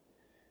mouth.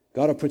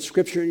 God will put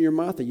scripture in your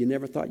mouth that you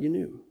never thought you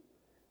knew.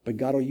 But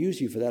God will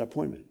use you for that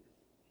appointment.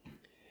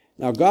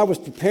 Now, God was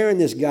preparing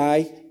this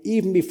guy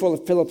even before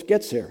Philip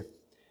gets there.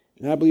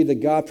 And I believe that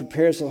God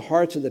prepares the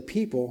hearts of the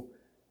people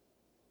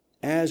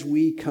as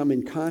we come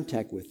in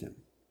contact with them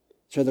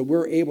so that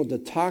we're able to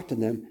talk to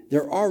them.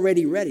 They're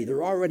already ready.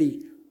 They're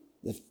already,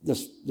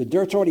 the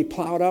dirt's already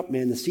plowed up,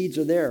 man. The seeds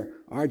are there.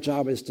 Our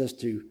job is just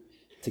to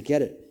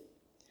get it.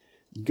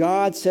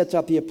 God sets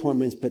up the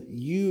appointments, but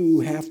you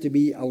have to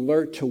be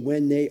alert to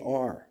when they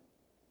are.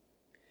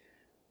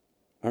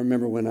 I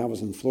remember when I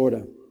was in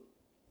Florida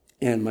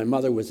and my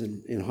mother was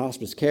in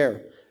hospice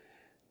care,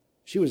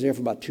 She was there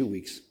for about 2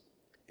 weeks.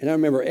 And I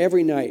remember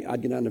every night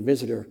I'd get on to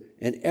visit her,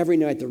 and every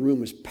night the room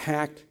was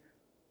packed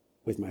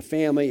with my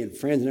family and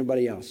friends and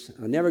everybody else.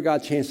 I never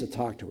got a chance to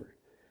talk to her.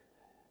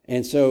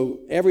 And so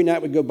every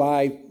night would go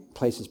by,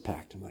 place is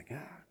packed. I'm like,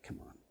 come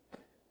on.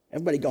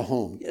 Everybody go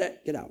home.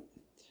 Get out.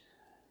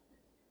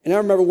 And I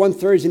remember one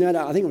Thursday night,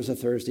 I think it was a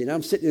Thursday, and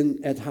I'm sitting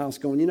at the house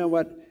going, you know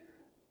what?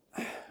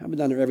 I've been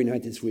down there every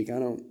night this week.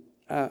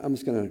 I'm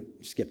just going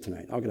to skip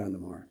tonight. I'll get on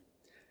tomorrow.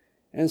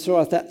 And so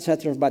I sat there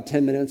for about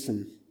 10 minutes,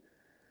 and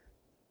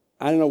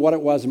I don't know what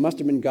it was. It must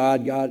have been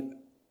God. God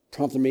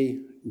prompted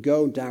me,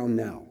 go down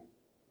now.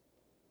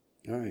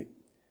 All right.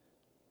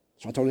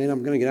 So I told Anna,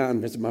 I'm going to get down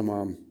and visit my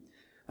mom.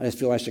 I just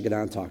feel I should get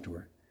down and talk to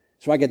her.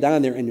 So I get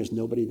down there, and there's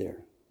nobody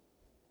there.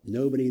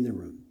 Nobody in the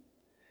room.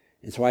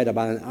 And so I had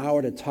about an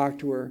hour to talk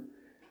to her.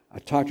 I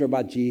talked to her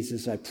about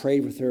Jesus. I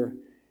prayed with her,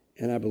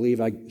 and I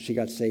believe she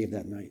got saved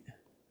that night.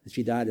 And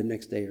she died the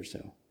next day or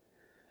so.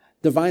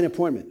 Divine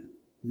appointment.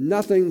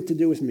 Nothing to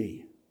do with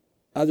me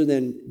other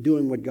than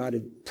doing what God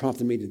had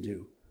prompted me to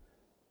do.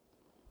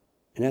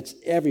 And that's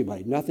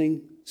everybody.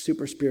 Nothing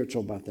super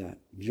spiritual about that.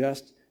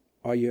 Just,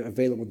 are you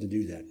available to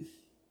do that?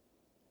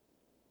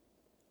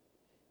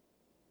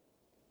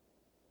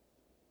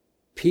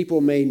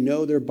 People may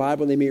know their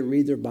Bible, they may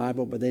read their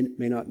Bible, but they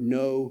may not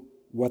know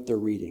what they're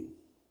reading.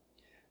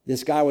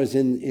 This guy was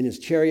in his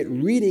chariot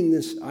reading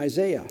this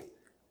Isaiah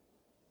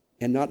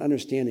and not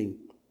understanding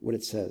what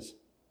it says.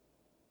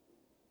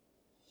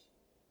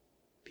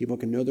 People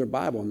can know their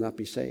Bible and not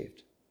be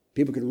saved.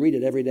 People can read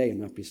it every day and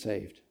not be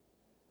saved.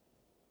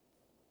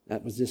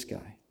 That was this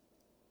guy.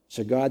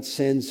 So God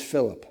sends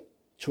Philip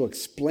to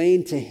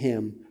explain to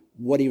him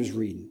what he was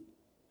reading.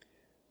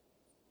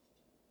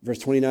 Verse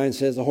 29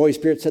 says, the Holy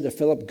Spirit said to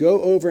Philip,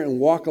 go over and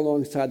walk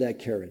alongside that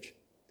carriage.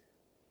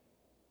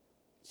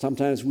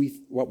 Sometimes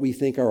what we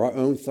think are our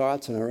own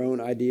thoughts and our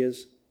own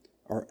ideas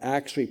are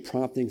actually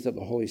promptings of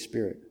the Holy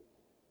Spirit.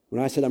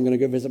 When I said I'm going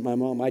to go visit my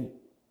mom, I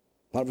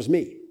thought it was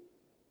me.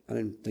 I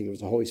didn't think it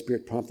was the Holy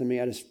Spirit prompting me.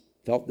 I just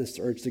felt this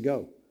urge to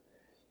go.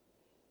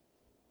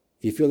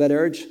 If you feel that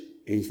urge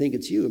and you think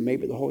it's you, it may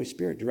be the Holy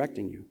Spirit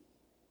directing you.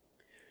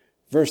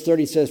 Verse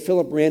 30 says,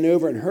 Philip ran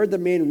over and heard the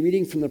man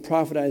reading from the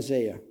prophet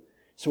Isaiah.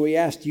 So he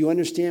asked, do you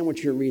understand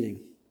what you're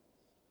reading?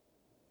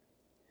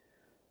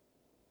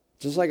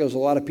 Just like there's a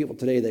lot of people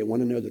today, they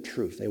want to know the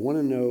truth. They want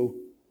to know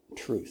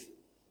truth.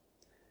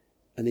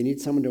 And they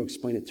need someone to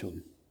explain it to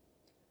them.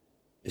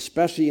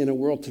 Especially in a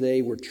world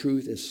today where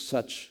truth is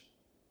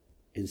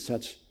in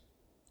such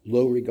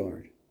low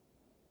regard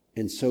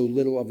and so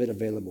little of it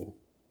available.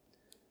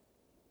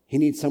 He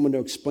needs someone to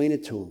explain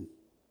it to him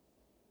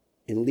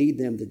and lead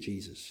them to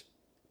Jesus.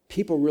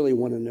 People really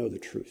want to know the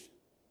truth.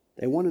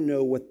 They want to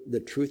know what the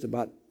truth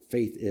about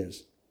faith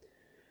is.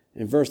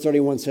 And verse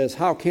 31 says,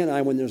 how can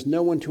I when there's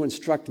no one to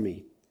instruct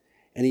me?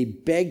 And he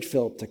begged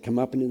Philip to come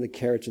up into the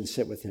carriage and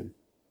sit with him.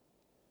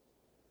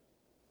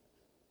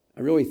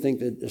 I really think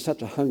that there's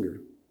such a hunger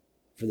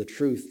for the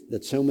truth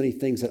that so many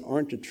things that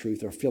aren't the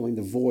truth are filling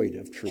the void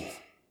of truth.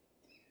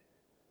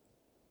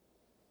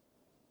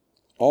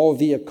 All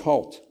the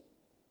occult,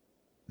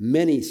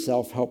 many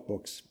self-help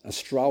books,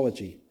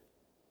 astrology,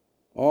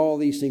 all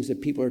these things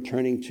that people are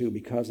turning to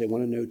because they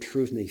want to know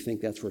truth and they think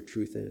that's where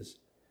truth is.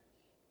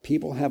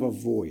 People have a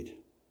void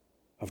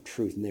of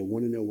truth and they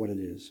want to know what it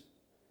is.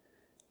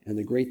 And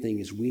the great thing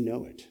is we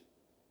know it.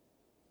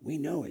 We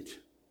know it.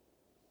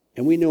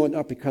 And we know it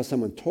not because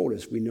someone told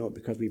us. We know it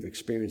because we've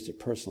experienced it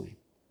personally.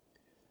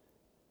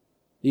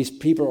 These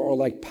people are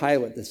like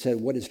Pilate that said,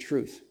 what is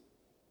truth?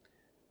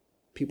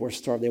 People are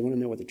starved. They want to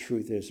know what the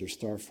truth is. They're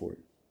starved for it.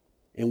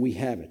 And we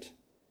have it.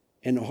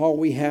 And all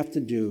we have to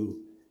do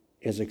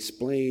is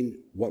explain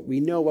what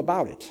we know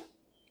about it.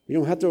 We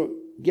don't have to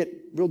get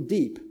real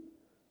deep.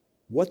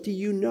 What do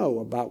you know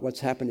about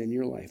what's happened in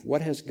your life?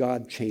 What has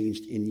God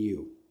changed in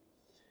you?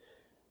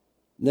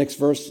 Next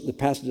verse, the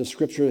passage of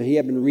Scripture he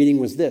had been reading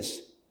was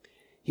this.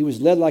 He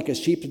was led like a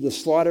sheep to the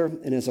slaughter,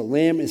 and as a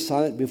lamb is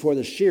silent before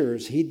the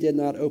shearers, he did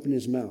not open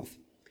his mouth.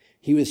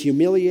 He was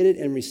humiliated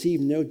and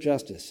received no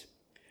justice.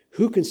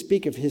 Who can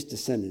speak of his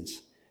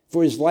descendants?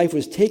 For his life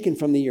was taken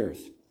from the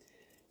earth.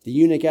 The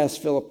eunuch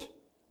asked Philip,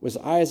 was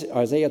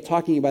Isaiah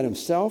talking about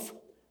himself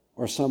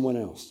or someone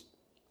else?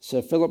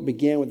 So Philip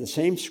began with the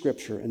same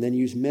scripture and then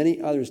used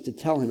many others to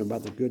tell him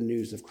about the good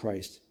news of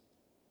Christ.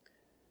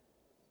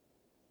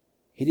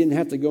 He didn't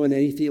have to go into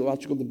any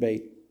theological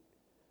debate,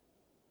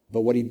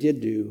 but what he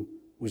did do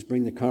was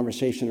bring the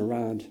conversation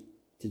around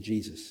to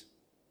Jesus.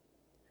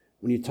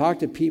 When you talk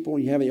to people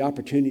and you have the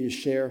opportunity to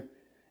share,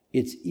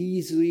 it's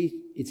easy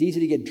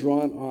to get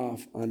drawn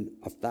off on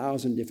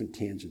 1,000 different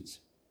tangents.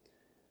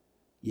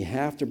 You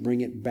have to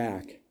bring it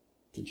back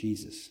to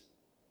Jesus.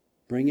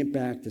 Bring it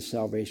back to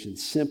salvation.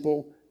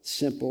 Simple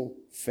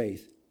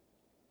faith.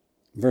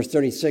 Verse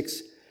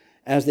 36,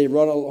 as they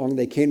rode along,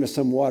 they came to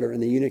some water,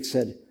 and the eunuch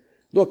said,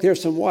 look,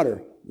 there's some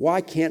water.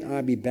 Why can't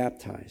I be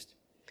baptized?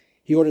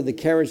 He ordered the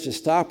carriage to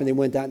stop, and they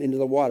went down into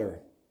the water,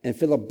 and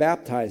Philip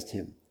baptized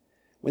him.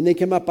 When they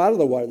came up out of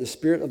the water, the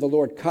Spirit of the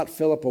Lord caught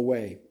Philip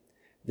away.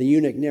 The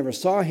eunuch never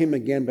saw him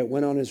again, but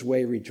went on his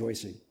way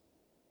rejoicing.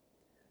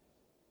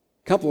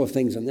 A couple of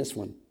things on this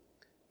one.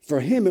 For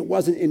him, it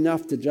wasn't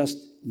enough to just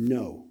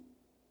know.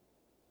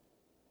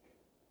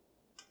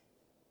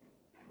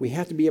 We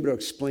have to be able to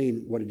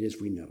explain what it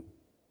is we know.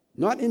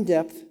 Not in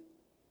depth,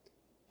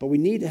 but we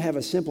need to have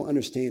a simple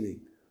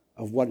understanding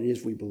of what it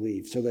is we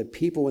believe, so that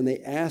people, when they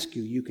ask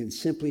you, you can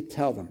simply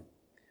tell them.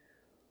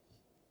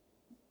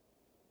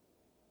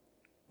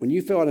 When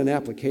you fill out an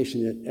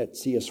application at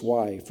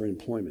CSY for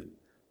employment,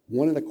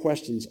 one of the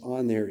questions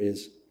on there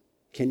is,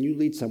 can you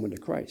lead someone to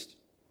Christ?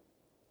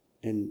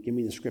 And give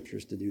me the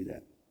scriptures to do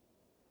that.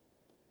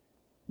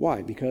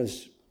 Why?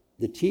 Because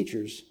the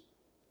teachers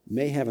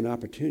may have an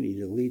opportunity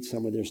to lead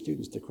some of their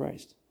students to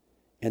Christ.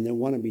 And they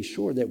want to be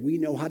sure that we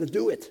know how to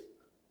do it.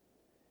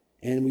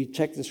 And we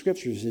check the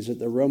scriptures. Is it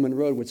the Roman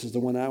road, which is the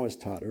one I was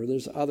taught? Or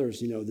there's others,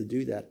 that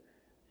do that.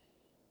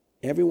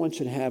 Everyone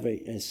should have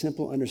a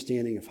simple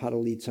understanding of how to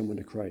lead someone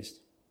to Christ.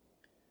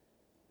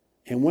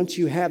 And once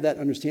you have that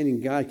understanding,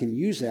 God can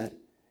use that.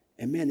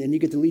 And man, then you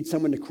get to lead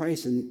someone to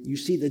Christ, and you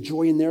see the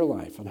joy in their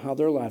life and how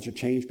their lives are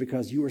changed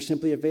because you were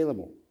simply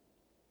available.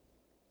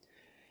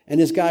 And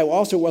this guy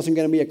also wasn't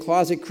going to be a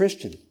closet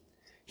Christian.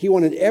 He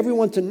wanted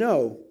everyone to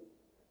know,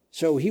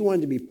 so he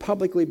wanted to be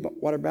publicly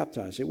water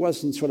baptized. It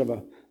wasn't sort of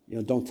a,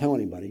 don't tell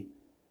anybody.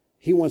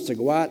 He wants to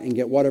go out and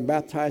get water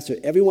baptized so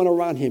everyone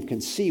around him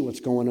can see what's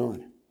going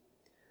on.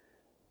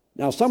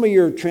 Now, some of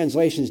your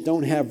translations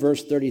don't have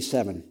verse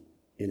 37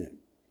 in it.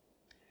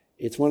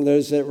 It's one of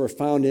those that were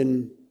found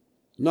in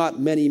not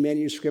many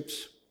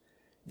manuscripts.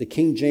 The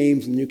King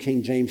James and the New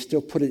King James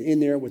still put it in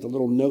there with a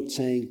little note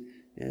saying,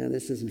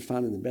 this isn't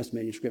found in the best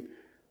manuscript.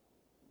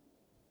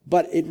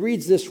 But it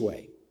reads this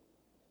way.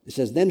 It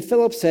says, Then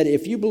Philip said,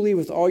 If you believe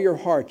with all your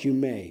heart, you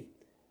may.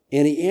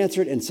 And he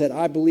answered and said,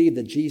 I believe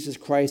that Jesus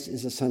Christ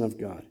is the Son of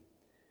God.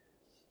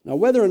 Now,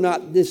 whether or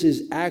not this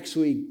is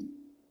actually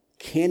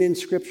canon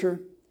scripture,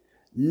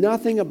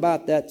 nothing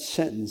about that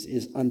sentence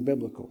is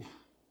unbiblical.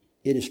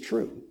 It is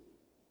true.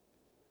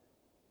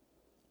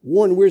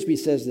 Warren Wiersbe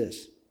says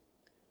this,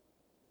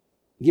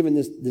 given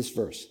this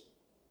verse.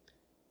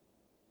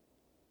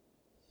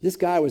 This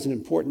guy was an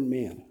important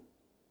man,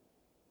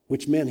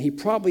 which meant he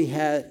probably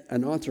had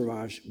an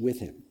entourage with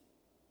him.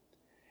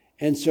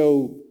 And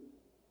so,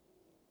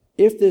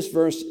 if this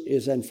verse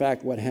is in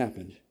fact what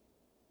happened,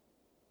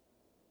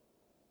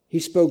 he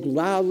spoke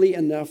loudly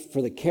enough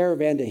for the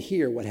caravan to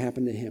hear what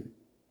happened to him.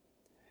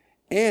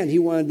 And he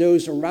wanted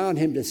those around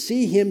him to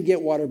see him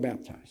get water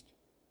baptized.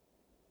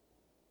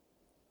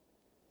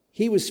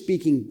 He was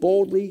speaking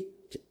boldly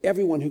to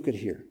everyone who could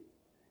hear,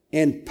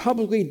 and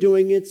publicly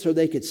doing it so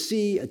they could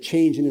see a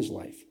change in his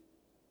life.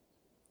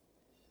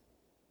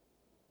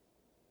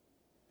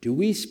 Do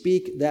we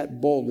speak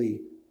that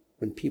boldly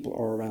when people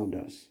are around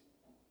us?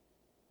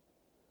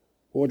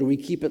 Or do we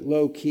keep it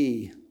low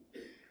key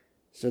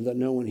so that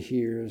no one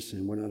hears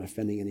and we're not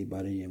offending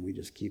anybody and we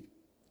just keep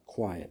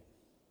quiet?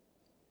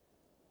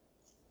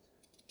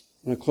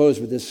 I'm going to close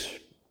with this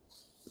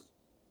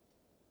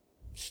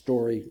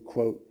story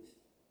quote.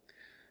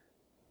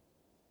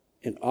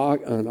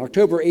 On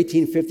October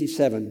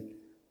 1857,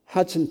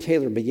 Hudson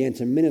Taylor began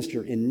to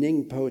minister in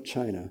Ningpo,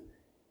 China,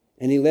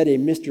 and he led a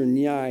Mr.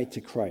 Nyai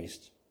to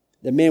Christ.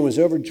 The man was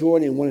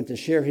overjoyed and wanted to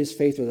share his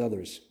faith with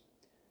others.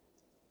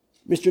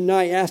 Mr.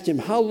 Nyai asked him,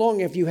 How long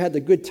have you had the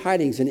good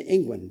tidings in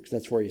England? Because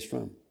that's where he's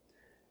from.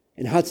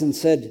 And Hudson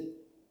said,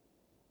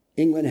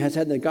 England has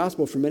had the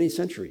gospel for many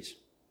centuries.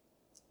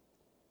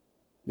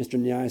 Mr.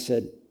 Nyai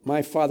said,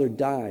 My father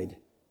died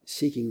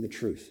seeking the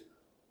truth.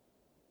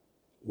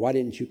 Why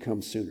didn't you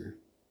come sooner?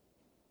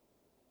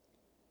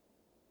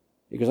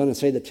 He goes on to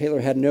say that Taylor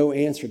had no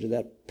answer to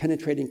that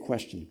penetrating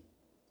question.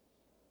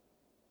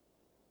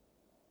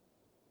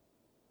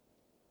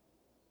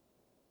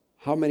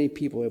 How many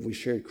people have we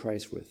shared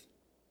Christ with?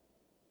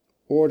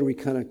 Or do we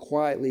kind of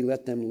quietly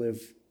let them live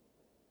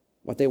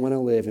what they want to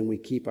live and we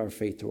keep our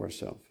faith to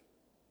ourselves?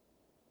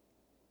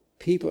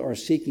 People are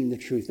seeking the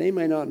truth. They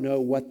may not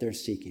know what they're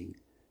seeking.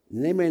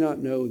 And they may not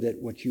know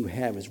that what you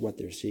have is what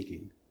they're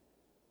seeking.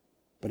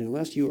 But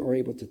unless you are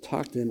able to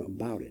talk to them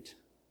about it,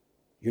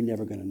 you're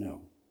never going to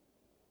know.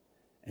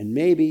 And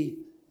maybe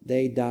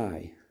they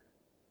die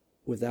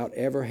without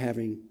ever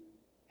having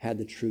had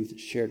the truth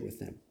shared with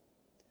them.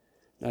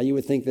 Now, you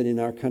would think that in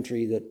our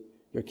country that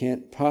there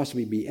can't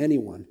possibly be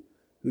anyone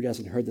who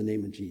doesn't heard the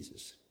name of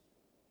Jesus.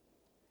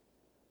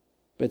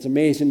 But it's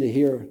amazing to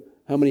hear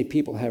how many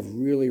people have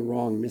really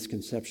wrong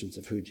misconceptions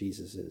of who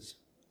Jesus is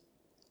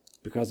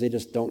because they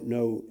just don't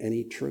know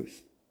any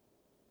truth.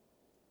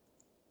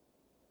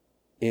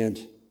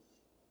 And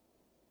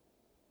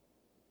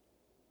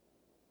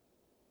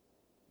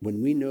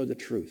when we know the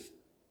truth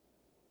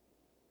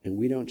and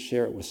we don't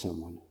share it with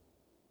someone,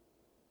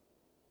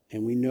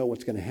 and we know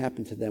what's going to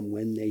happen to them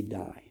when they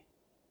die,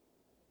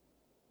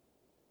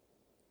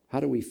 how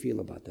do we feel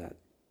about that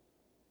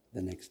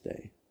the next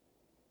day?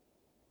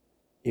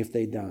 If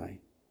they die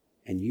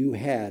and you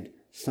had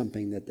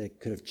something that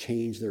could have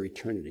changed their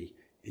eternity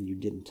and you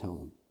didn't tell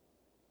them.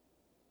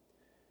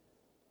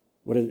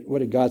 What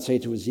did God say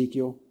to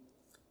Ezekiel?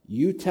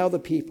 You tell the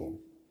people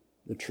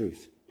the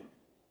truth.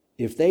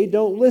 If they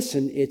don't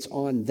listen, it's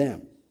on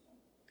them.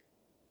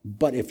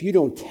 But if you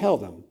don't tell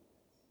them,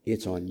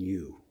 it's on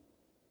you.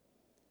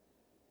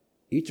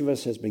 Each of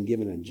us has been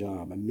given a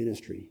job, a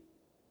ministry,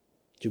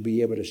 to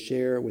be able to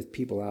share with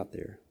people out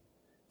there.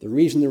 The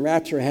reason the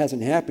rapture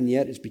hasn't happened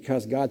yet is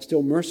because God's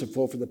still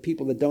merciful for the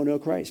people that don't know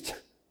Christ.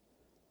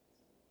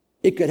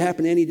 It could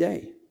happen any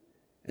day.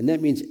 And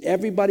that means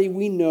everybody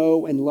we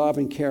know and love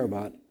and care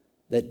about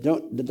that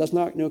does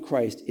not know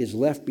Christ is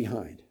left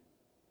behind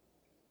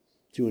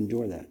to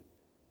endure that.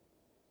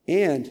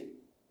 And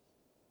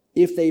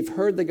if they've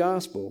heard the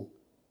gospel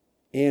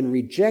and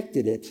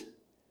rejected it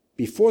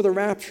before the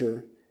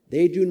rapture,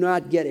 they do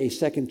not get a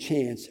second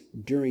chance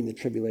during the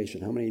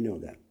tribulation. How many know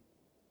that?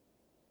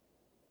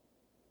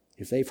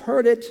 If they've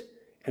heard it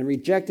and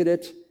rejected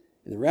it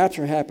and the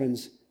rapture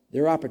happens,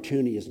 their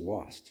opportunity is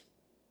lost.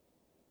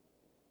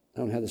 I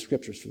don't have the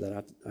scriptures for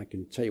that. I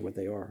can tell you what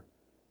they are.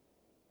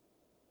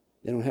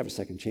 They don't have a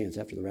second chance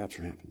after the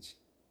rapture happens.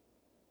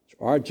 So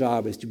our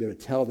job is to be able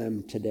to tell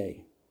them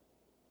today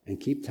and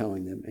keep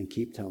telling them and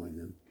keep telling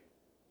them.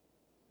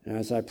 And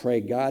as I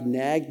pray, God,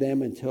 nag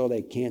them until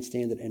they can't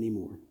stand it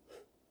anymore.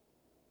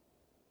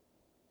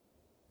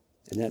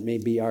 And that may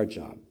be our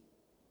job,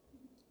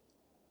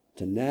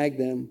 to nag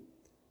them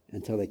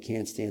until they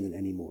can't stand it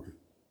anymore.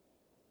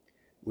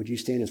 Would you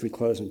stand as we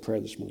close in prayer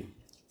this morning?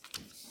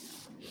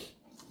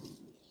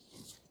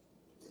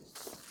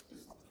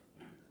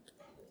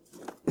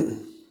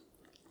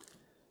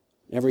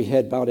 Every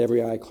head bowed,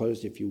 every eye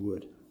closed, if you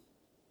would.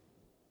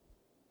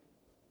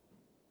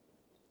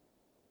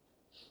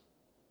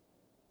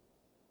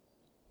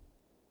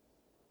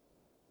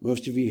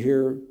 Most of you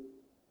here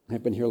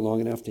have been here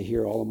long enough to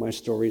hear all of my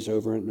stories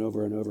over and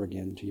over and over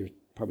again until you're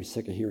probably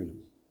sick of hearing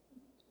them.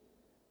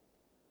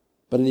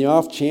 But in the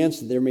off chance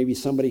that there may be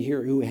somebody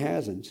here who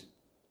hasn't,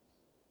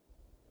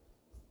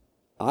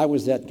 I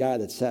was that guy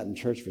that sat in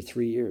church for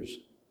 3 years,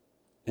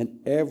 and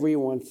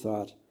everyone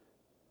thought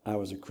I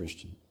was a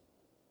Christian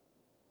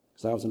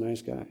because I was a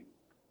nice guy.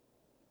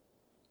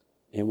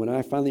 And when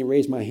I finally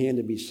raised my hand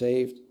to be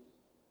saved,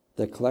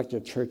 the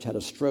collective church had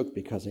a stroke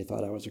because they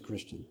thought I was a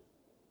Christian.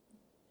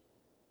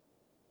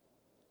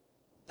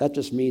 That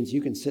just means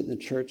you can sit in the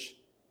church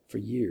for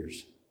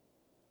years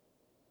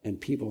and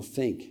people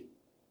think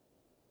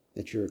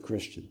that you're a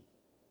Christian.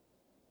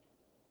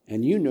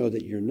 And you know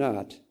that you're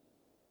not.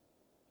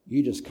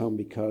 You just come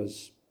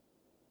because,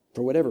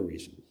 for whatever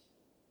reason.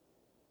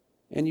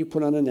 And you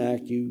put on an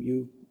act,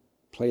 you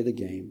play the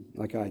game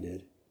like I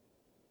did,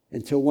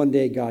 until one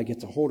day God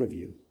gets a hold of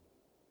you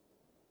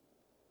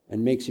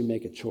and makes you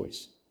make a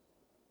choice.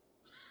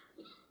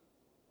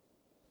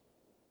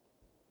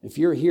 If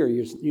you're here,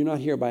 you're not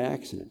here by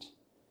accident.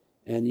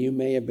 And you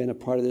may have been a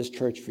part of this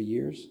church for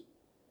years,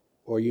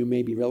 or you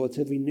may be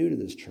relatively new to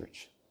this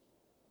church.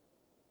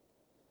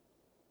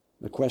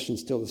 The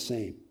question's still the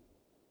same.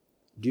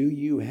 Do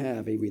you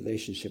have a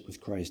relationship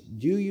with Christ?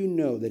 Do you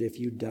know that if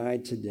you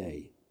died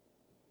today,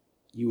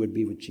 you would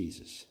be with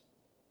Jesus?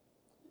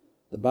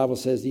 The Bible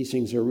says these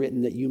things are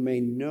written that you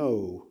may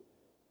know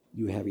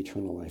you have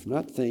eternal life.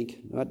 Not think,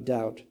 not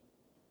doubt.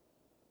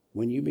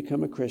 When you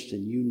become a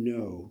Christian, you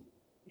know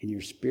in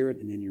your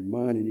spirit and in your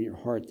mind and in your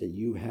heart that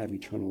you have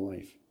eternal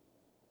life.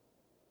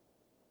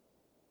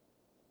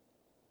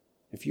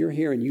 If you're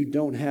here and you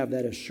don't have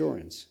that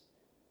assurance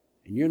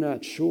and you're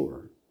not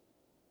sure,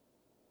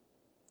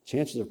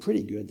 chances are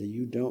pretty good that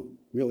you don't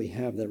really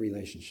have that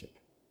relationship.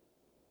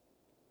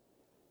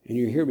 And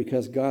you're here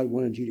because God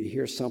wanted you to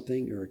hear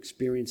something or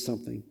experience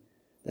something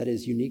that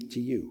is unique to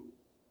you.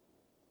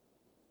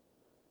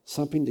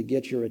 Something to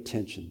get your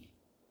attention.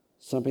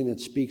 Something that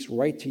speaks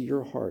right to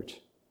your heart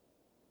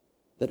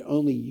that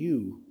only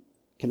you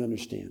can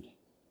understand,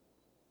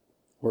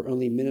 or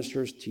only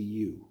ministers to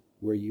you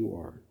where you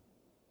are.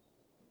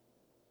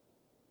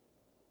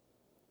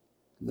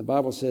 And the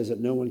Bible says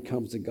that no one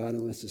comes to God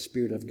unless the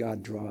Spirit of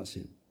God draws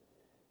him.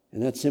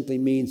 And that simply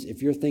means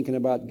if you're thinking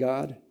about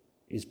God,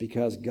 it's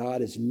because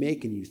God is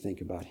making you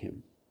think about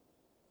him.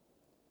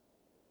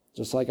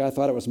 Just like I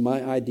thought it was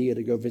my idea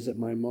to go visit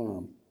my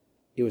mom,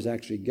 it was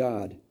actually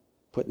God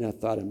putting that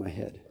thought in my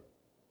head.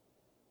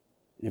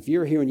 And if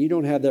you're here and you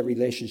don't have that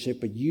relationship,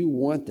 but you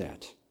want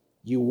that,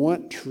 you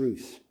want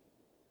truth,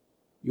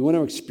 you want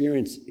to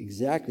experience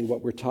exactly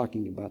what we're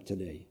talking about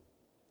today,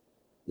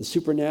 the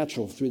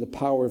supernatural through the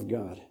power of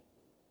God.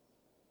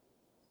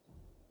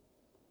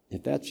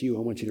 If that's you, I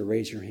want you to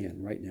raise your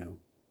hand right now.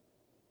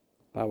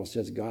 The Bible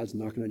says God's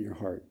knocking on your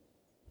heart,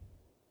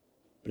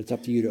 but it's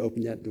up to you to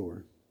open that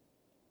door.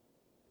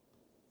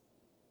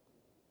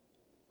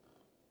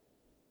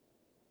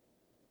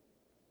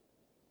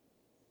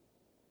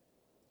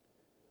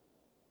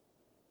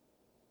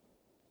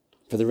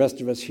 For the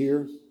rest of us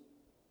here,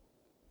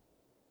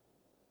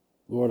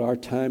 Lord, our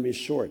time is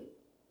short,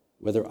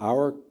 whether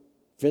our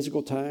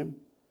physical time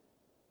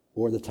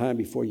or the time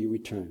before you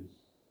return.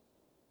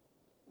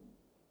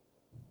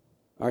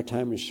 Our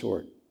time is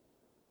short.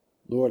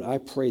 Lord, I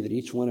pray that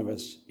each one of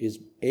us is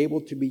able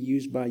to be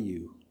used by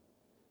you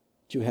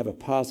to have a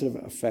positive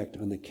effect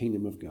on the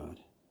kingdom of God.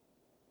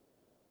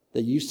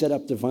 That you set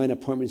up divine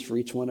appointments for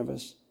each one of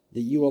us,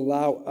 that you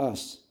allow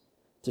us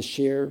to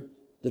share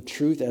the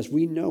truth as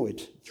we know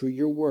it through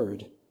your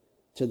word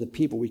to the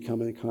people we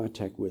come into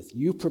contact with.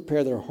 You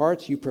prepare their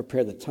hearts, you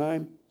prepare the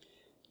time,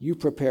 you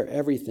prepare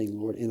everything,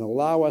 Lord, and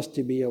allow us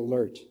to be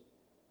alert.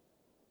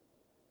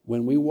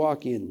 When we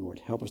walk in, Lord,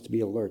 help us to be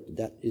alert.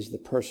 That is the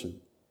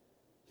person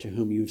to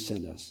whom you've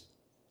sent us.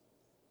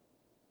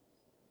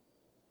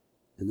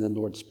 And then,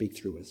 Lord, speak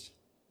through us.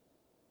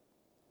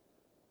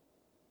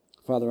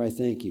 Father, I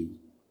thank you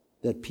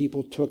that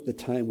people took the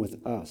time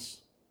with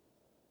us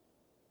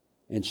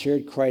and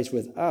shared Christ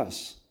with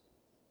us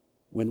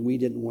when we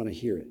didn't want to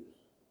hear it.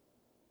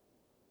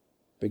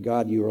 But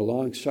God, you are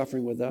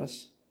long-suffering with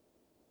us,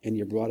 and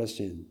you brought us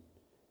in.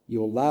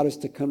 You allowed us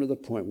to come to the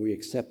point where we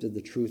accepted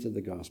the truth of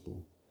the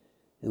gospel.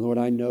 And Lord,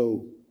 I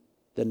know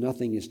that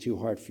nothing is too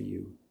hard for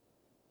you.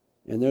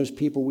 And those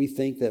people we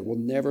think that will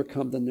never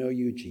come to know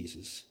you,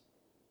 Jesus,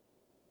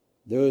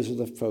 those are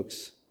the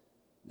folks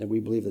that we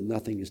believe that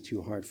nothing is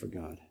too hard for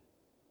God.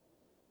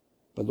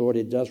 But Lord,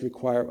 it does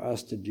require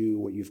us to do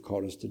what you've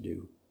called us to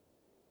do.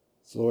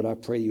 So Lord, I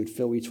pray you would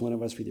fill each one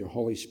of us with your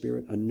Holy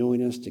Spirit,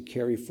 anoint us to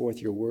carry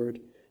forth your word,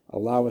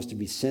 allow us to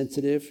be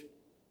sensitive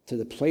to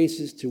the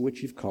places to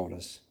which you've called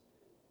us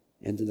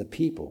and to the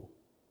people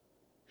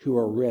who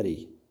are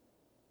ready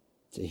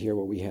to hear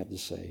what we have to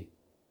say.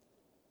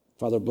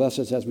 Father, bless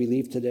us as we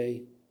leave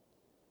today.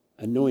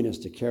 Anoint us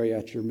to carry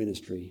out your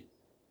ministry.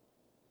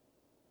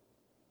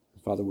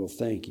 Father, we'll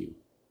thank you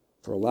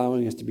for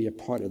allowing us to be a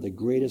part of the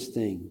greatest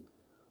thing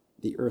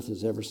the earth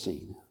has ever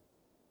seen,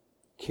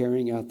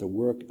 carrying out the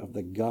work of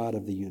the God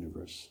of the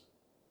universe.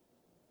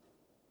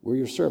 We're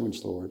your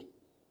servants, Lord.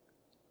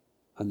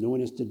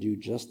 Anoint us to do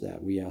just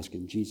that, we ask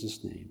in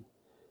Jesus' name.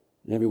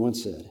 And everyone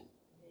said,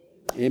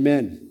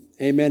 Amen.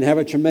 Amen. Have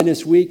a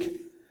tremendous week.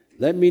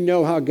 Let me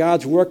know how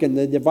God's working,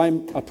 the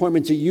divine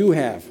appointments that you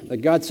have, that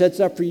God sets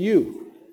up for you.